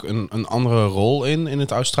betreft ook een andere rol in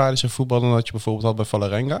het Australische voetbal dan dat je bijvoorbeeld had bij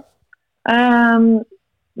Vålerenga?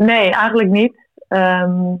 Nee, eigenlijk niet.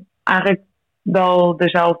 Eigenlijk wel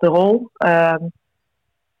dezelfde rol.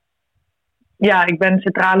 Ik ben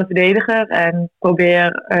centrale verdediger en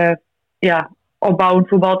probeer opbouwend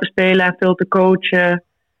voetbal te spelen en veel te coachen.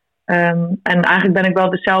 En eigenlijk ben ik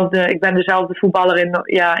wel dezelfde voetballer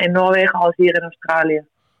in Noorwegen als hier in Australië.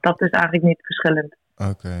 Dat is eigenlijk niet verschillend.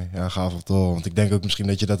 Oké, gaaf op toch. Want ik denk ook misschien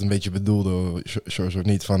dat je dat een beetje bedoelde, soort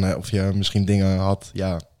niet van of je misschien dingen had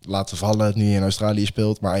laten vallen nu je in Australië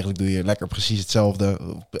speelt, maar eigenlijk doe je lekker precies hetzelfde,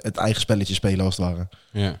 het eigen spelletje spelen als het ware.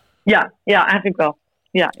 Ja, eigenlijk wel.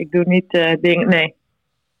 Ja, ik doe niet dingen, nee.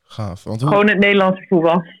 Gaaf. Want gewoon het Nederlandse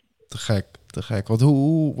voetbal. Te gek. Want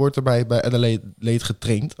hoe wordt er bij Adelaide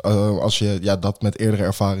getraind? Als je dat met eerdere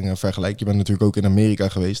ervaringen vergelijkt. Je bent natuurlijk ook in Amerika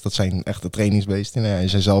geweest. Dat zijn echte trainingsbeesten. Je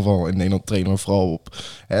bent zelf al in Nederland trainen, vooral op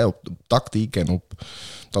tactiek en op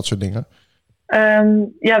dat soort dingen.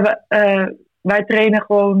 Wij trainen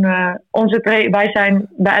gewoon. Wij zijn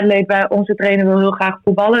bij Adelaide, onze trainer wil heel graag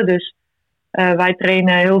voetballen. Dus wij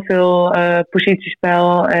trainen heel veel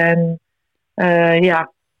positiespel en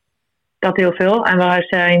dat heel veel. En we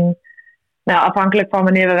zijn afhankelijk van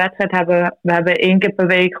wanneer we wedstrijd hebben. We hebben 1 keer per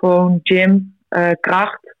week gewoon gym,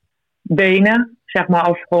 kracht, benen, zeg maar,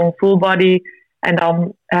 of gewoon full body. En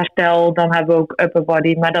dan herstel, dan hebben we ook upper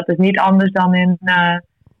body. Maar dat is niet anders dan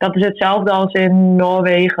dat is hetzelfde als in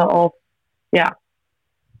Noorwegen of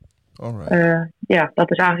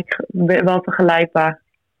dat is eigenlijk wel vergelijkbaar.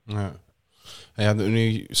 Ja,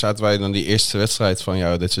 nu zaten wij dan die eerste wedstrijd van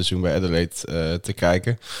jou dit seizoen bij Adelaide te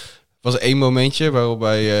kijken. Was er 1 momentje waarop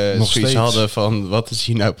wij zoiets hadden van wat is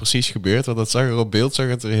hier nou precies gebeurd? Want dat zag er op beeld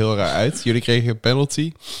er heel raar uit. Jullie kregen een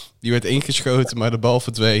penalty. Die werd ingeschoten, maar de bal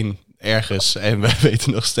verdween ergens. En we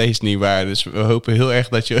weten nog steeds niet waar. Dus we hopen heel erg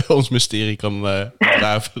dat je ons mysterie kan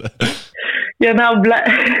rafelen. Ja, nou,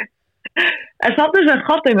 er zat dus een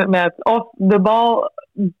gat in het net. Of de bal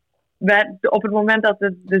werd, op het moment dat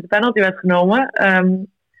de penalty werd genomen,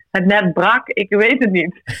 het net brak. Ik weet het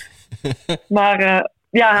niet. Maar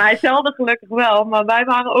ja, hij telde gelukkig wel. Maar wij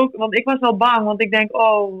waren ook... Want ik was wel bang. Want ik denk,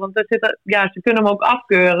 want ze kunnen hem ook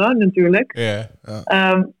afkeuren natuurlijk. Ja.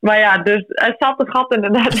 Maar ja, dus er zat een gat in de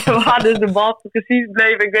net. Waar dus de bal precies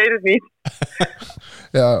bleef, ik weet het niet.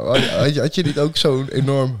 Ja, had je niet ook zo'n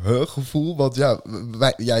enorm gevoel? Want ja,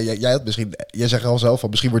 jij had misschien... Jij zegt al zelf van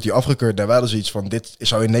misschien wordt hij afgekeurd. Nou, wel eens iets van dit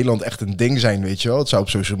zou in Nederland echt een ding zijn, weet je wel. Het zou op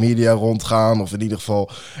social media rondgaan of in ieder geval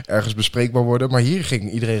ergens bespreekbaar worden. Maar hier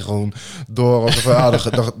ging iedereen gewoon door.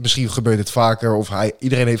 Alsof misschien gebeurt het vaker. Of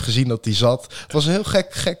iedereen heeft gezien dat hij zat. Het was heel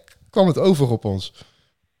gek kwam het over op ons.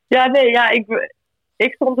 Ja, nee,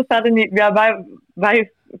 ik stond er verder niet... Ja,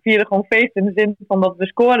 wij vierden gewoon feest in de zin van dat we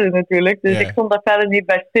scoorden natuurlijk. Dus ik stond daar verder niet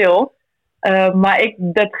bij stil. Maar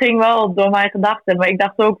dat ging wel door mijn gedachten. Maar ik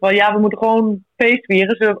dacht ook wel, we moeten gewoon feest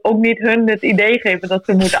vieren. Zullen we ook niet hun het idee geven dat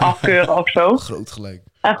ze moeten afkeuren of zo. Groot gelijk.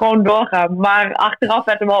 En gewoon doorgaan. Maar achteraf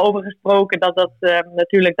werd er wel over gesproken dat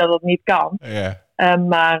natuurlijk dat niet kan.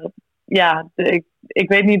 Maar ja, ik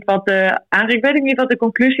weet niet eigenlijk weet ik niet wat de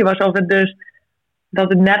conclusie was. Of het dus dat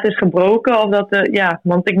het net is gebroken. Of dat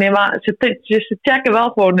want ik neem aan, ze checken wel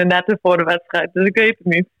gewoon de netten voor de wedstrijd. Dus ik weet het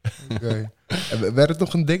niet. Okay. En werd het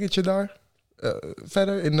nog een dingetje daar?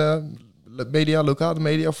 Verder in de media, lokale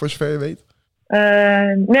media, voor zover je weet?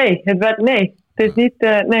 Nee. Het is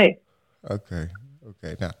niet, nee. Oké.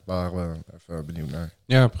 Nou, daar waren we even benieuwd naar.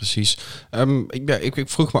 Ja, precies. Ik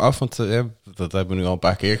vroeg me af, want dat hebben we nu al een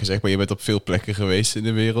paar keer gezegd, maar je bent op veel plekken geweest in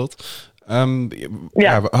de wereld.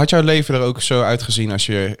 Had jouw leven er ook zo uitgezien als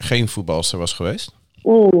je geen voetbalster was geweest?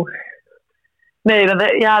 Nee,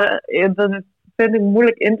 dat vind ik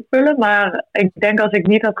moeilijk in te vullen. Maar ik denk als ik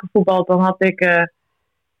niet had gevoetbald, dan had ik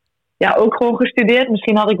ook gewoon gestudeerd.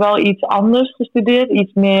 Misschien had ik wel iets anders gestudeerd.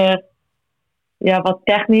 Iets meer, wat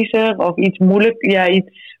technischer of iets moeilijk.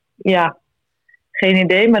 Geen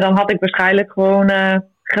idee. Maar dan had ik waarschijnlijk gewoon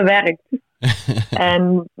gewerkt.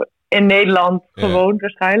 En in Nederland gewoond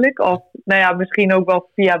waarschijnlijk. Of misschien ook wel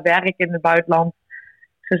via werk in het buitenland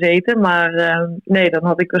gezeten. Maar dan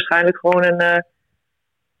had ik waarschijnlijk gewoon een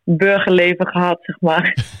burgerleven gehad, zeg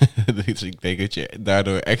maar. Dus ik denk dat je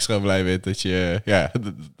daardoor extra blij bent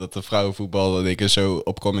dat de vrouwenvoetbal denk ik zo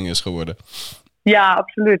opkoming is geworden. Ja,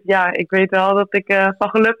 absoluut. Ja, ik weet wel dat ik van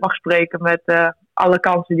geluk mag spreken met alle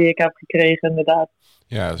kansen die ik heb gekregen, inderdaad.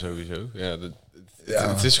 Ja, sowieso.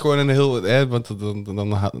 Het is gewoon een heel... want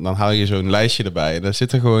dan haal je zo'n lijstje erbij. En daar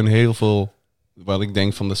zitten gewoon heel veel... Wat ik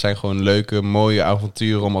denk van, dat zijn gewoon leuke, mooie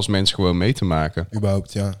avonturen om als mens gewoon mee te maken.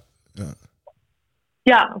 Überhaupt, ja.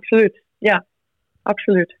 Ja, absoluut. Ja,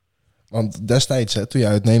 absoluut. Want destijds, toen jij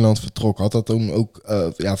uit Nederland vertrok, had dat toen ook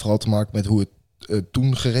vooral te maken met hoe het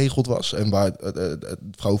toen geregeld was en waar het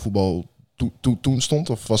vrouwenvoetbal toen stond?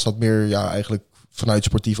 Of was dat meer eigenlijk vanuit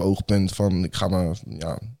sportief oogpunt van ik ga mijn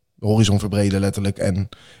de horizon verbreden letterlijk en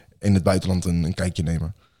in het buitenland een kijkje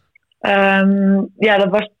nemen? Dat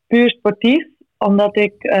was puur sportief, omdat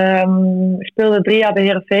ik speelde 3 jaar bij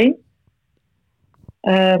Heerenveen.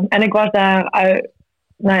 En ik was daar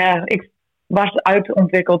ik was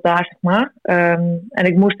uitontwikkeld daar, zeg maar. En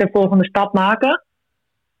ik moest de volgende stap maken.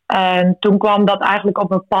 En toen kwam dat eigenlijk op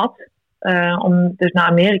mijn pad om dus naar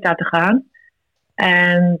Amerika te gaan.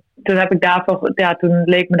 En toen heb ik daarvoor, toen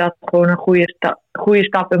leek me dat gewoon een goede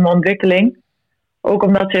stap in mijn ontwikkeling. Ook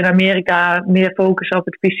omdat ze in Amerika meer focussen op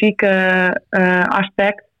het fysieke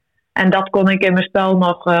aspect. En dat kon ik in mijn spel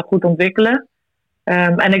nog goed ontwikkelen.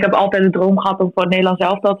 En ik heb altijd de droom gehad om voor het Nederlands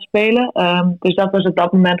elftal te spelen. Dus dat was op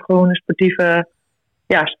dat moment gewoon een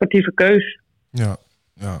sportieve keus.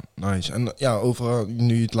 Ja, nice. En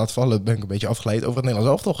nu je het laat vallen, ben ik een beetje afgeleid over het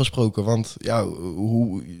Nederlands elftal gesproken. Want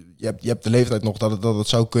je hebt de leeftijd nog dat het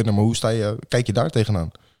zou kunnen, maar hoe kijk je daar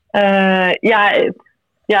tegenaan?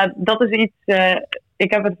 Dat is iets...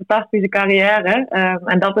 ik heb een fantastische carrière.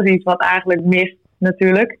 En dat is iets wat eigenlijk mist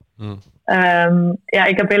natuurlijk.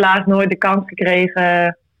 Ik heb helaas nooit de kans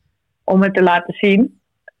gekregen om het te laten zien.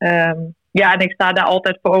 En ik sta daar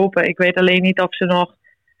altijd voor open. Ik weet alleen niet of ze nog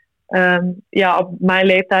op mijn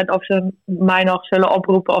leeftijd of ze mij nog zullen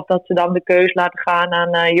oproepen of dat ze dan de keus laten gaan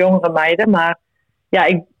aan jongere meiden. Maar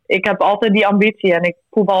ik heb altijd die ambitie en ik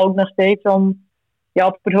voetbal ook nog steeds om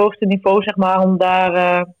op het hoogste niveau, zeg maar, om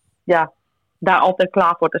daar altijd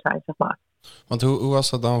klaar voor te zijn, zeg maar. Want hoe was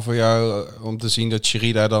dat dan voor jou om te zien dat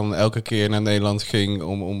Sherida dan elke keer naar Nederland ging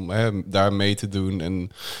om daar mee te doen en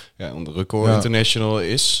om de record international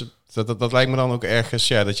is? Dat lijkt me dan ook ergens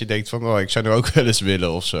dat je denkt van ik zou nu ook wel eens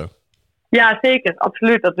willen of zo. Ja, zeker.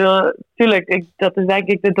 Absoluut. Dat is denk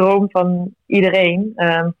ik de droom van iedereen.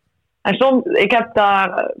 En soms, ik heb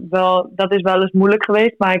daar wel, dat is wel eens moeilijk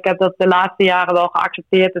geweest, maar ik heb dat de laatste jaren wel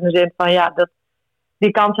geaccepteerd in de zin van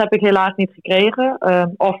die kans heb ik helaas niet gekregen.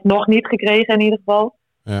 Of nog niet gekregen in ieder geval.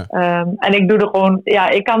 Ja. En ik doe er gewoon... Ja,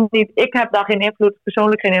 ik heb daar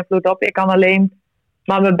persoonlijk geen invloed op. Ik kan alleen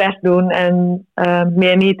maar mijn best doen en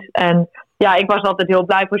meer niet. En ja, ik was altijd heel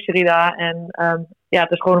blij voor Sherida. En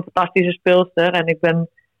het is gewoon een fantastische speelster. En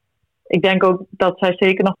ik denk ook dat zij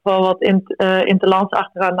zeker nog wel wat interlands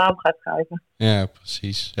achter haar naam gaat schrijven. Ja,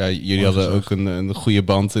 precies. Ja, jullie hadden ook een goede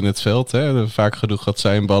band in het veld. Hè? Vaak genoeg dat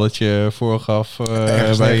zij een balletje voorgaf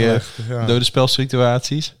bij dode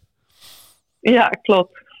spelsituaties. Ja,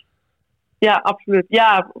 klopt. Ja, absoluut.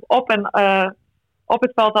 Ja, op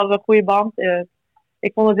het veld hadden we een goede band.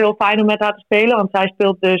 Ik vond het heel fijn om met haar te spelen. Want zij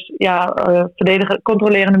speelt dus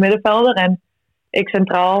controlerende middenvelder. En ik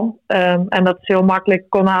centraal. En dat is heel makkelijk. Ik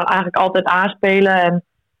kon haar eigenlijk altijd aanspelen. En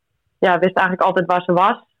ja, wist eigenlijk altijd waar ze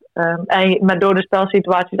was. En met door de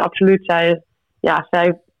spelsituaties absoluut.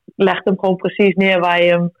 Zij legt hem gewoon precies neer waar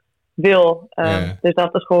je hem wil. Dus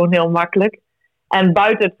dat is gewoon heel makkelijk. En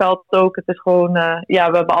buiten het veld ook. Het is gewoon... we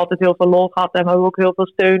hebben altijd heel veel lol gehad. En we hebben ook heel veel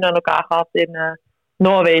steun aan elkaar gehad in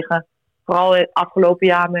Noorwegen. Vooral het afgelopen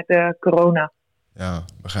jaar met corona. Ja,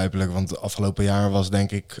 begrijpelijk. Want het afgelopen jaar was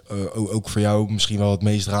denk ik ook voor jou misschien wel het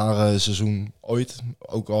meest rare seizoen ooit.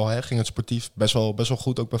 Ook al ging het sportief best wel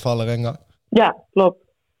goed, ook bij Vålerenga. Ja, klopt.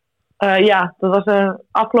 Dat was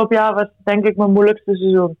afgelopen jaar was denk ik mijn moeilijkste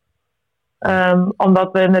seizoen.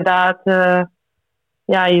 Omdat we inderdaad...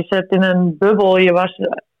 je zit in een bubbel.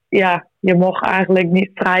 Je mocht eigenlijk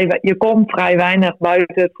niet je kon vrij weinig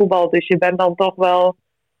buiten het voetbal. Dus je bent dan toch wel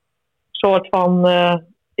soort van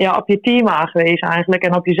op je team aangewezen eigenlijk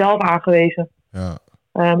en op jezelf aangewezen. Ja.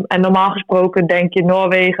 En normaal gesproken denk je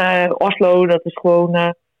Noorwegen, Oslo, dat is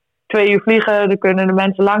gewoon 2 uur vliegen, er kunnen de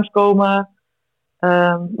mensen langskomen.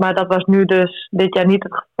 Maar dat was nu dus dit jaar niet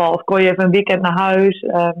het geval. Of kon je even een weekend naar huis.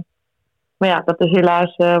 Maar ja, dat is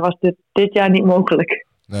helaas was dit jaar niet mogelijk.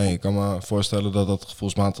 Nee, ik kan me voorstellen dat dat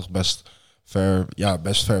gevoelsmatig best ver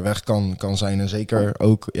weg kan zijn. En zeker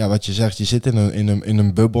ook, wat je zegt, je zit in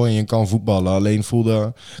een bubbel en je kan voetballen. Alleen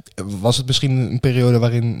was het misschien een periode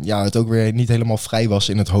waarin het ook weer niet helemaal vrij was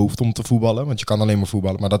in het hoofd om te voetballen. Want je kan alleen maar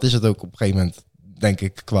voetballen. Maar dat is het ook op een gegeven moment, denk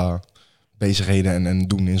ik, qua bezigheden en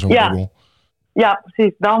doen in zo'n bubbel. Ja,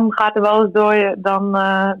 precies. Dan gaat er wel eens door je. Dan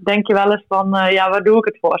denk je wel eens van, waar doe ik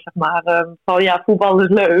het voor, zeg maar. Voetbal is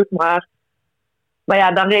leuk, maar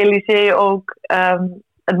dan realiseer je ook...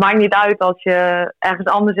 het maakt niet uit als je ergens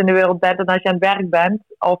anders in de wereld bent dan als je aan het werk bent.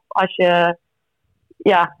 Of als je...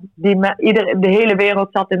 de hele wereld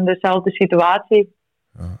zat in dezelfde situatie,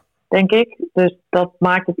 denk ik. Dus dat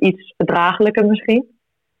maakt het iets verdraaglijker misschien.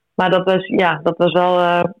 Maar dat was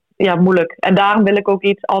wel moeilijk. En daarom wil ik ook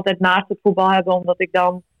iets altijd naast het voetbal hebben. Omdat ik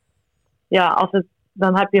dan...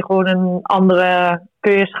 dan heb je gewoon een andere...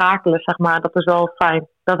 Kun je schakelen, zeg maar. Dat is wel fijn.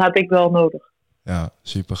 Dat heb ik wel nodig. Ja,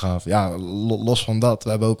 super gaaf. Ja, los van dat, we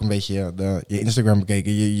hebben ook een beetje je Instagram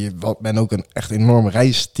bekeken. Je bent ook een echt enorm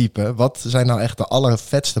reistype. Wat zijn nou echt de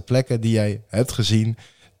allervetste plekken die jij hebt gezien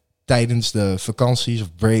tijdens de vakanties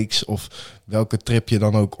of breaks of welke trip je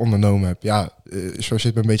dan ook ondernomen hebt? Ja, zo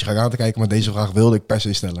zit me een beetje graag aan te kijken, maar deze vraag wilde ik per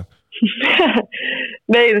se stellen.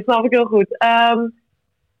 Nee, dat snap ik heel goed.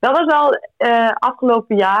 Dat was al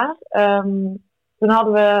afgelopen jaar. Toen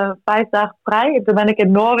hadden we 5 dagen vrij. Toen ben ik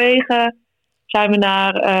in Noorwegen... zijn we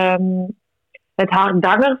naar het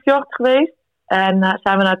Hardangerfjord geweest. En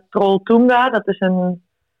zijn we naar Trolltunga. Dat is een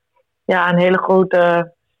hele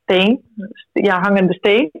grote steen. Hangende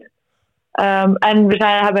steen. En we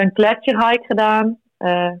hebben een gletsjerhike gedaan.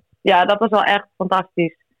 Dat was wel echt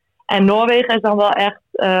fantastisch. En Noorwegen is dan wel echt...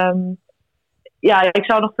 ik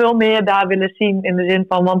zou nog veel meer daar willen zien. In de zin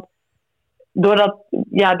van... Want doordat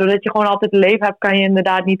je gewoon altijd een leven hebt... kan je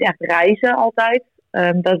inderdaad niet echt reizen altijd.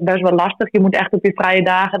 Dat is best wel lastig. Je moet echt op je vrije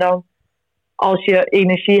dagen dan, als je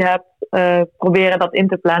energie hebt, proberen dat in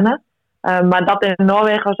te plannen. Maar dat in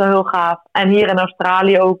Noorwegen was wel heel gaaf. En hier in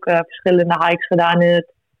Australië ook verschillende hikes gedaan.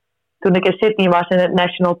 Toen ik in Sydney was, in het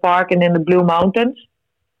National Park en in de Blue Mountains.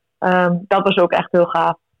 Dat was ook echt heel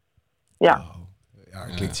gaaf. Ja. Wow.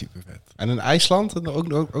 Ja, klinkt super vet. En in IJsland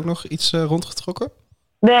ook nog iets rondgetrokken?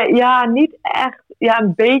 Nee, niet echt. Ja,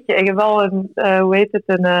 een beetje. Ik heb wel een...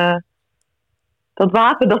 dat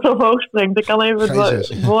water dat omhoog springt. Ik kan even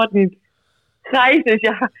het woord niet. Gijzers,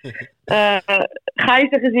 ja.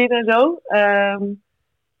 Gijzen gezien en zo.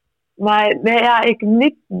 Maar ik heb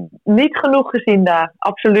niet genoeg gezien daar.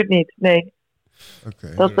 Absoluut niet, nee.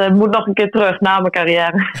 Okay. Dat moet nog een keer terug na mijn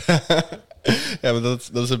carrière. Ja, maar dat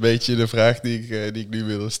is een beetje de vraag die ik nu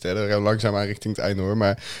wilde stellen. We gaan langzaam aan richting het einde hoor.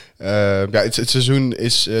 Maar het seizoen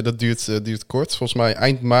duurt kort. Volgens mij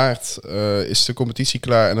eind maart is de competitie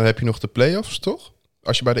klaar. En dan heb je nog de play-offs, toch?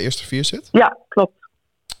 Als je bij de eerste 4 zit. Ja, klopt.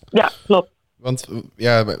 Want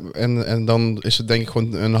en dan is het denk ik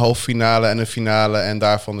gewoon een halve finale en een finale. En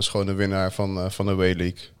daarvan is gewoon de winnaar van de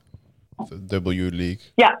W-League. De W-League.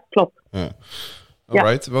 Ja, klopt. Ja.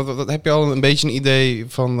 Alright. Wat heb je al een beetje een idee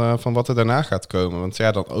van wat er daarna gaat komen? Want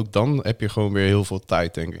ja, dan heb je gewoon weer heel veel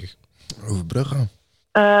tijd, denk ik. Over Brugge.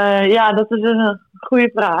 Ja, dat is een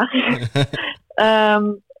goede vraag.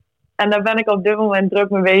 En daar ben ik op dit moment druk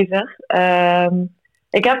mee bezig.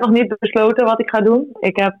 Ik heb nog niet besloten wat ik ga doen.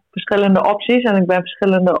 Ik heb verschillende opties en ik ben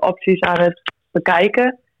verschillende opties aan het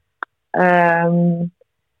bekijken.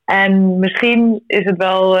 En misschien is het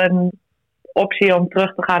wel een optie om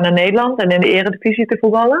terug te gaan naar Nederland en in de Eredivisie te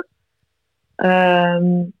voetballen.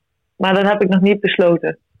 Maar dat heb ik nog niet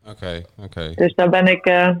besloten. Oké. Dus daar ben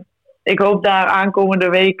ik hoop daar aankomende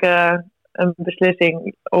week een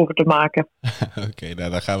beslissing over te maken. Oké,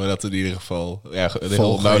 nou dan gaan we dat in ieder geval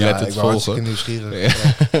Volgen, nauwlettend volgen. Hartstikke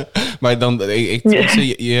nieuwsgierig. Ja. Maar dan, heel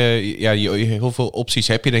veel opties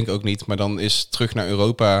heb je denk ik ook niet. Maar dan is terug naar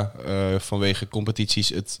Europa vanwege competities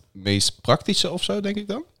het meest praktische of zo, denk ik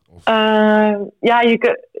dan?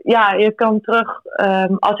 Je kan terug.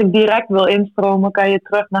 Als ik direct wil instromen, kan je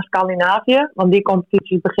terug naar Scandinavië. Want die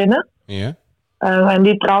competities beginnen. Ja. En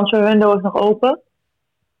die transferwindow is nog open.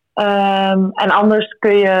 En anders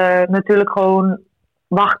kun je natuurlijk gewoon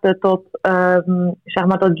wachten tot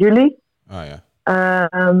juli.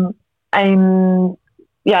 En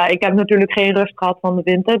ik heb natuurlijk geen rust gehad van de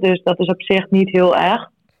winter. Dus dat is op zich niet heel erg.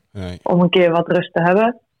 Nee. Om een keer wat rust te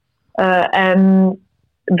hebben. En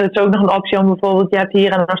dat is ook nog een optie om bijvoorbeeld... Je hebt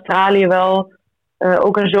hier in Australië wel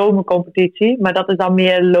ook een zomercompetitie. Maar dat is dan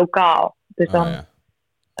meer lokaal. Dus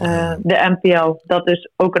de NPL. Dat is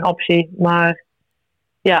ook een optie. Maar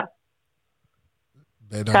ja...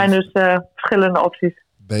 Het zijn dus verschillende opties.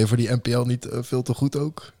 Ben je voor die NPL niet veel te goed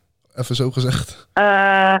ook? Even zo gezegd.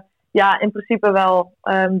 Ja, in principe wel.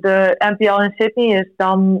 De NPL in Sydney is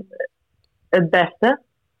dan het beste.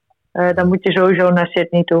 Dan moet je sowieso naar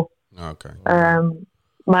Sydney toe. Okay.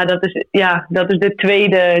 Maar dat is de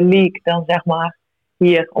tweede league dan zeg maar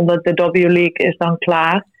hier. Omdat de W-League is dan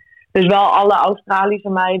klaar. Dus wel alle Australische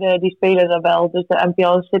meiden die spelen daar wel. Dus de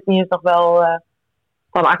NPL in Sydney is nog wel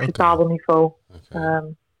van acceptabel niveau.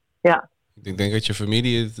 Ja. Ik denk dat je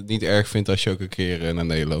familie het niet erg vindt als je ook een keer naar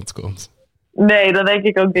Nederland komt. Nee, dat denk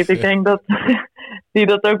ik ook niet. Ik denk dat die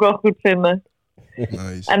dat ook wel goed vinden.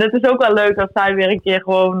 Nice. En het is ook wel leuk als zij weer een keer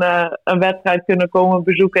gewoon een wedstrijd kunnen komen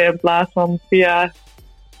bezoeken in plaats van via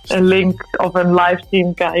een link of een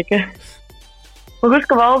livestream kijken.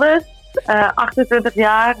 Mariska Waldes, 28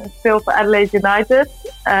 jaar, speelt voor Adelaide United.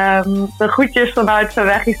 De groetjes vanuit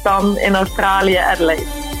Verwegistan in Australië, Adelaide.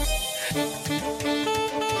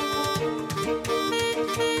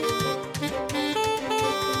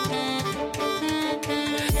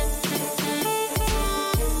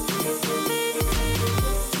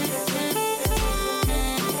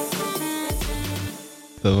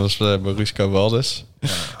 Dat was Mariska Waldes. Ja.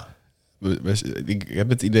 Ik heb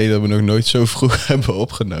het idee dat we nog nooit zo vroeg hebben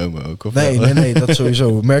opgenomen. Ook, of nee, dat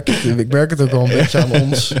sowieso. Ik merk het ook wel een beetje aan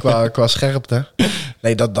ons qua scherpte.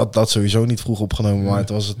 Nee, dat sowieso niet vroeg opgenomen. Maar het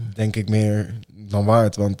was het denk ik meer dan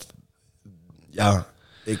waard. Want ja,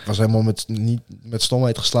 ik was helemaal niet met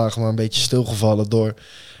stomheid geslagen, maar een beetje stilgevallen door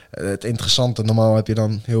het interessante. Normaal heb je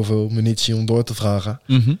dan heel veel munitie om door te vragen.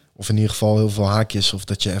 Mm-hmm. Of in ieder geval heel veel haakjes. Of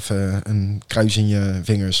dat je even een kruis in je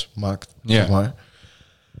vingers maakt. Ja. Zeg maar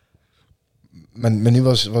nu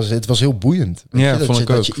was het heel boeiend. Ja,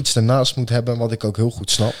 dat je iets ernaast moet hebben, wat ik ook heel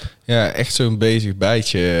goed snap. Ja, echt zo'n bezig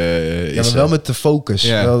bijtje. Ja, maar wel met de focus.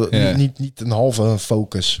 Ja, wel, ja. Niet een halve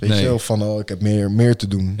focus. Weet je wel, van ik heb meer te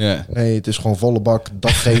doen. Ja. Nee, het is gewoon volle bak,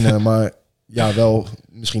 datgene. Maar ja, wel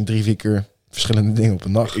misschien 3-4 keer verschillende dingen op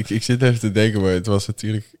een dag. Ik zit even te denken, maar het was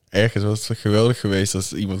natuurlijk... Ergens was het geweldig geweest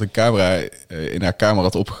als iemand een camera in haar kamer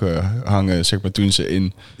had opgehangen, zeg maar, toen ze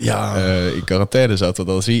in quarantaine zat.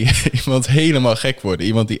 Dan zie je iemand helemaal gek worden.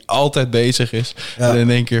 Iemand die altijd bezig is en in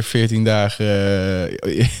één keer 14 dagen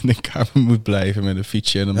in de kamer moet blijven met een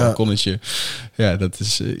fietsje en een balkonnetje. Ja, dat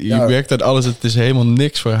is... je merkt aan alles, het is helemaal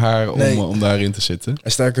niks voor haar om daarin te zitten.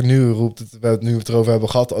 En sterker nu roept het, we het erover hebben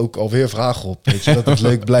gehad, ook alweer vragen op. Weet je, dat het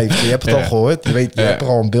leuk blijft. Je hebt het al gehoord. Je hebt er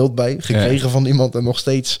al een beeld bij gekregen van iemand en nog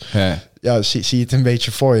steeds... zie je het een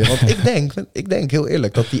beetje voor je. Want ik denk heel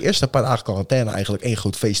eerlijk dat die eerste paar dagen quarantaine eigenlijk één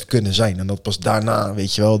groot feest kunnen zijn. En dat pas daarna,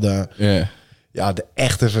 weet je wel, de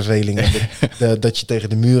echte verveling. En dat je tegen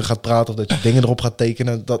de muren gaat praten of dat je dingen erop gaat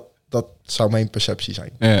tekenen. Dat zou mijn perceptie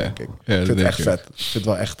zijn, denk ik. Ja, ik vind het echt vet. Ik vind het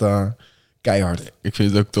wel echt keihard. Ik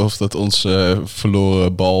vind het ook tof dat ons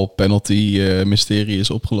verloren bal penalty mysterie is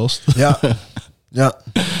opgelost. Ja. Ja.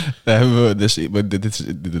 Daar hebben we dus,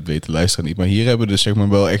 dit weet de luisteraar niet, maar hier hebben we dus zeg maar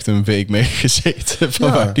wel echt een week mee gezeten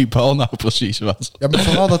van waar die bal nou precies was. Ja, maar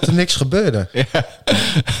vooral dat er niks gebeurde. Ja.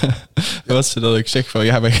 Wat ze dan ook zegt van,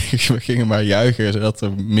 ja, we gingen maar juichen, zodat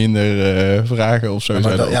er minder vragen of zo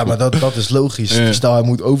zijn. Maar dat is logisch. Ja. Stel, hij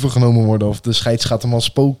moet overgenomen worden of de scheids gaat hem als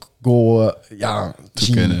spookgoal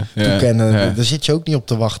toekennen. Ja. Daar zit je ook niet op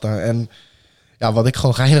te wachten. En ja, wat ik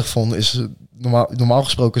gewoon geinig vond is, normaal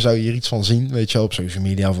gesproken zou je hier iets van zien, weet je, op social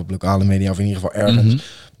media of op lokale media of in ieder geval ergens. Mm-hmm.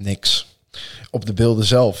 Niks. Op de beelden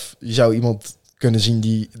zelf. Je zou iemand kunnen zien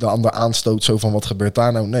die de ander aanstoot, zo van wat gebeurt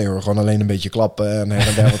daar nou? Nee hoor, gewoon alleen een beetje klappen en her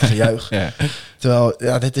en der wat gejuich. Ja. Terwijl,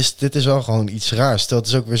 ja, dit is wel gewoon iets raars. Terwijl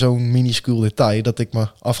het is ook weer zo'n minuscuul detail dat ik me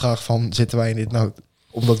afvraag van, zitten wij in dit nou,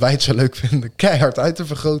 omdat wij het zo leuk vinden, keihard uit te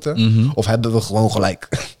vergroten? Mm-hmm. Of hebben we gewoon gelijk?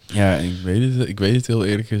 Ja, ik weet het heel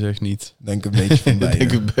eerlijk gezegd niet. Denk een beetje van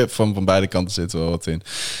beide. Denk van beide kanten zit wel wat in.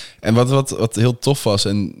 En wat heel tof was,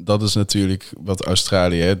 en dat is natuurlijk wat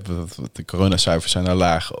Australië, de coronacijfers zijn daar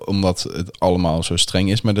laag, omdat het allemaal zo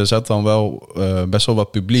streng is. Maar er zat dan wel best wel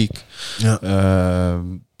wat publiek. Ja.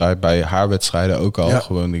 Bij haar wedstrijden ook al. Ja.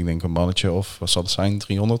 Gewoon, ik denk een mannetje of wat zal het zijn,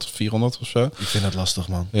 300 of 400 of zo. Ik vind dat lastig,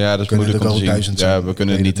 man. Ja, dat is moeilijk om te zien. Ja, we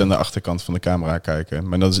kunnen niet aan de achterkant van de camera kijken.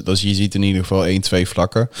 Maar je ziet in ieder geval 1-2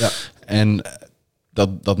 vlakken. Ja. En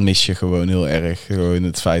dat mis je gewoon heel erg. Gewoon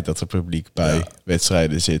het feit dat er publiek bij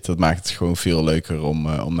wedstrijden zit. Dat maakt het gewoon veel leuker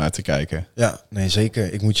om naar te kijken. Ja, nee,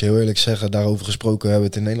 zeker. Ik moet je heel eerlijk zeggen, daarover gesproken hebben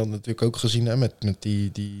we het in Nederland natuurlijk ook gezien. Hè, met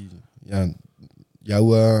die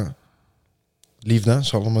jouw liefde,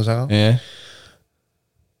 zal ik maar zeggen. Ja.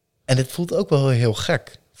 En het voelt ook wel heel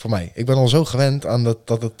gek voor mij. Ik ben al zo gewend aan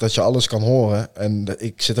dat je alles kan horen. En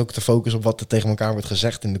ik zit ook te focussen op wat er tegen elkaar wordt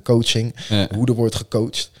gezegd in de coaching. Ja. Hoe er wordt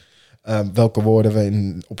gecoacht. Welke woorden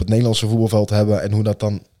we op het Nederlandse voetbalveld hebben. En hoe dat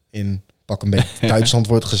dan in pak een beetje Duitsland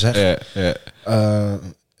wordt gezegd. Ja.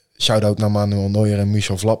 Shout-out naar Manuel Neuer en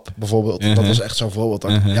Michel Vlap bijvoorbeeld. Uh-huh. Dat was echt zo'n voorbeeld.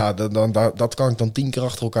 Uh-huh. Ja, dat kan ik dan 10 keer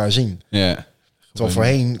achter elkaar zien. Ja. Terwijl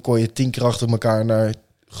voorheen kon je 10 keer achter elkaar naar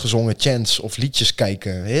gezongen chants of liedjes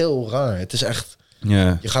kijken. Heel raar. Het is echt...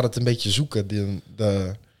 Ja. Je gaat het een beetje zoeken.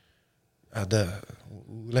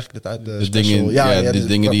 Hoe leg ik dit uit? De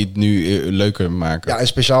dingen die het nu leuker maken. Ja, en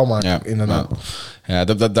speciaal maken, inderdaad. Ja,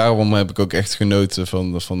 daarom heb ik ook echt genoten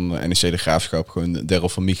van NEC de Graafschap. Gewoon Daryl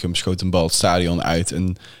van Michum schoot een bal het stadion uit.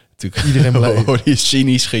 En natuurlijk iedereen blij. Die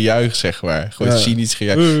cynisch gejuich, zeg maar. Gewoon cynisch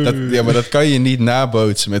gejuich. Maar dat kan je niet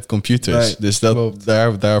nabootsen met computers. Nee, dus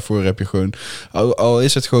daarvoor heb je gewoon... Al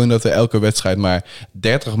is het gewoon dat er elke wedstrijd maar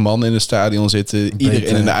 30 man in het stadion zitten. Ieder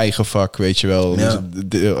in een eigen vak, weet je wel. Ja.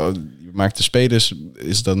 Dus maakt de spelers,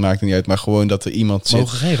 dat maakt niet uit, maar gewoon dat er iemand zit.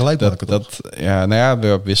 Mogen geen gelijk maken, ja, nou ja,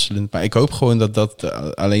 weer wisselend. Maar ik hoop gewoon dat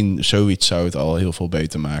alleen zoiets zou het al heel veel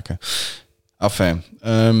beter maken. Enfin,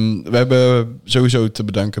 we hebben sowieso te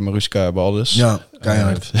bedanken Maruska Baldes. Ja,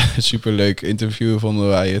 keihard. Superleuk interview vonden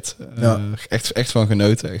wij het. Echt van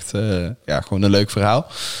genoten. Echt, gewoon een leuk verhaal.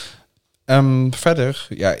 Verder,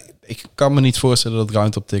 ik kan me niet voorstellen dat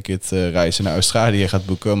Groundhop Ticket reizen naar Australië gaat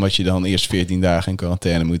boeken, omdat je dan eerst 14 dagen in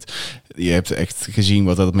quarantaine moet. Je hebt echt gezien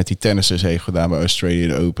wat dat met die tennissers heeft gedaan bij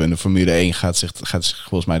Australian Open. De Formule 1 gaat zich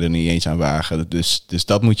volgens mij er niet eens aan wagen. Dus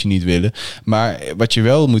dat moet je niet willen. Maar wat je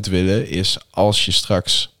wel moet willen is, als je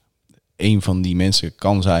straks een van die mensen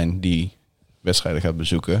kan zijn die wedstrijden gaat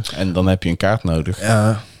bezoeken, en dan heb je een kaart nodig.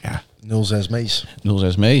 Ja. 06 Mees.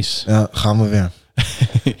 06 Mees. Ja, gaan we weer.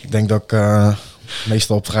 Ik denk dat ik...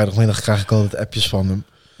 meestal op vrijdagmiddag krijg ik altijd appjes van hem.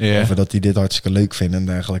 Yeah. Over dat hij dit hartstikke leuk vindt en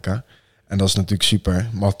dergelijke. En dat is natuurlijk super.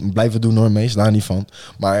 Maar blijven doen hoor, Mees, daar niet van.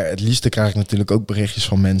 Maar het liefste krijg ik natuurlijk ook berichtjes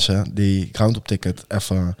van mensen die Groundhop Ticket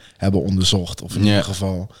even hebben onderzocht. Of in ieder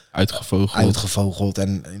geval uitgevogeld.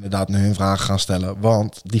 En inderdaad nu hun vragen gaan stellen.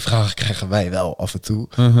 Want die vragen krijgen wij wel af en toe.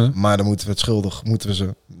 Uh-huh. Maar dan moeten we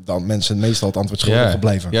ze dan mensen meestal het antwoord schuldig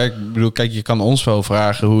blijven. Ja, ik bedoel, kijk, je kan ons wel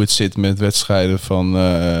vragen hoe het zit met wedstrijden van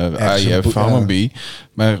AIF Hammarby.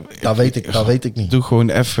 Maar dat weet ik niet. Doe gewoon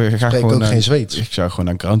even. Ga gewoon ook geen Zweeds. Ik zou gewoon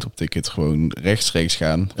naar Groundhop Ticket gewoon rechtstreeks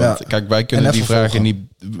gaan. Want kijk, wij kunnen die vragen niet.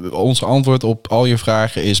 Ons antwoord op al je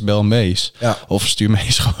vragen is bel Mees. Ja. Of stuur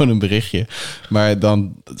Mees gewoon een berichtje. Maar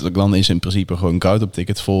dan is in principe gewoon Groundhop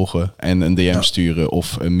Ticket volgen en een DM sturen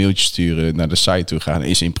of een mailtje sturen naar de site toe gaan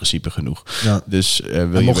is in principe genoeg. Ja. Dus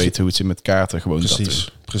wil je weten hoe het zit met kaarten, gewoon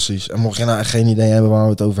Precies. En mocht je nou geen idee hebben waar we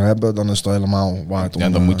het over hebben, dan is het helemaal waard om. Ja,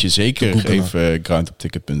 dan moet je zeker even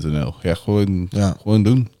groundhopticket.nl. Ja, gewoon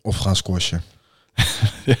doen. Of gaan squashen.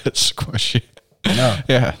 Squashen.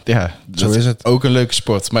 Ja, Zo is het. Ook een leuke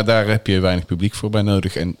sport, maar daar heb je weinig publiek voor bij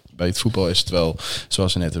nodig. En bij het voetbal is het wel,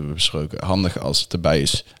 zoals we net hebben besproken, handig als het erbij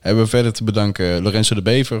is. Hebben we verder te bedanken Lorenzo de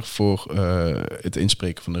Bever voor het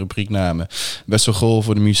inspreken van de rubrieknamen. Wessel Gol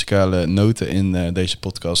voor de muzikale noten in deze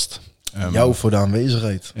podcast. Jou voor de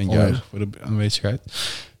aanwezigheid. En jou voor de aanwezigheid.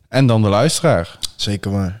 En dan de luisteraar.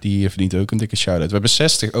 Zeker waar. Die verdient ook een dikke shout-out. We hebben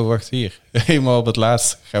 60. Oh, wacht hier. Helemaal op het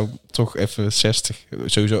laatst. Gaan we toch even 60.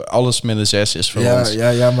 Sowieso alles met een 6 is voor ons.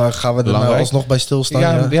 Ja, maar gaan we er nou alsnog bij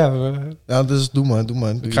stilstaan? Ja, dus doe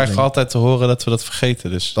maar. Ik krijg altijd te horen dat we dat vergeten.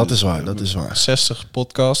 Dus dat is waar. 60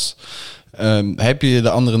 podcasts. Heb je de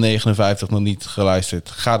andere 59 nog niet geluisterd?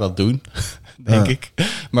 Ga dat doen. Denk ik.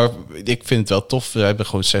 Maar ik vind het wel tof. We hebben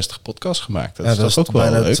gewoon 60 podcasts gemaakt. Dat is ook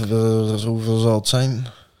wel leuk. Hoeveel zal het zijn?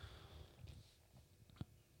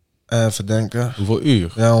 Even denken. Hoeveel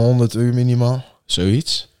uur? Ja, 100 uur minimaal.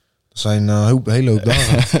 Zoiets. Dat zijn een hele hoop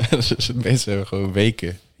dagen. Dus mensen hebben gewoon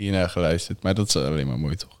weken hiernaar geluisterd. Maar dat is alleen maar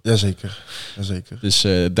mooi, toch? Jazeker. Dus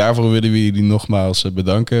daarvoor willen we jullie nogmaals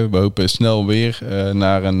bedanken. We hopen snel weer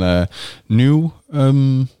naar een nieuw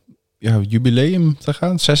jubileum te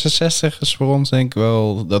gaan. 66 is voor ons denk ik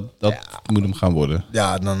wel, dat moet hem gaan worden.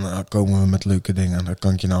 Ja, dan komen we met leuke dingen. Dat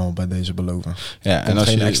kan ik je nou al bij deze beloven. Ja, en als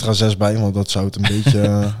geen extra 6 bij, want dat zou het een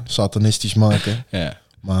beetje satanistisch maken. Ja.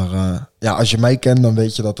 Maar als je mij kent, dan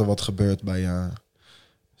weet je dat er wat gebeurt bij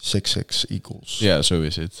 66 Eagles. Ja, zo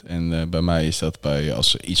is het. En bij mij is dat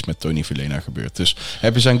als er iets met Tony Vilena gebeurt. Dus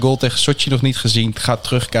heb je zijn goal tegen Sochi nog niet gezien? Ga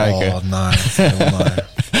terugkijken. Oh, naar.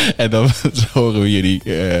 En dan horen we jullie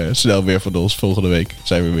snel weer van ons. Volgende week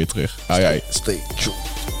zijn we weer terug. Hoi. Stay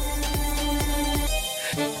tuned.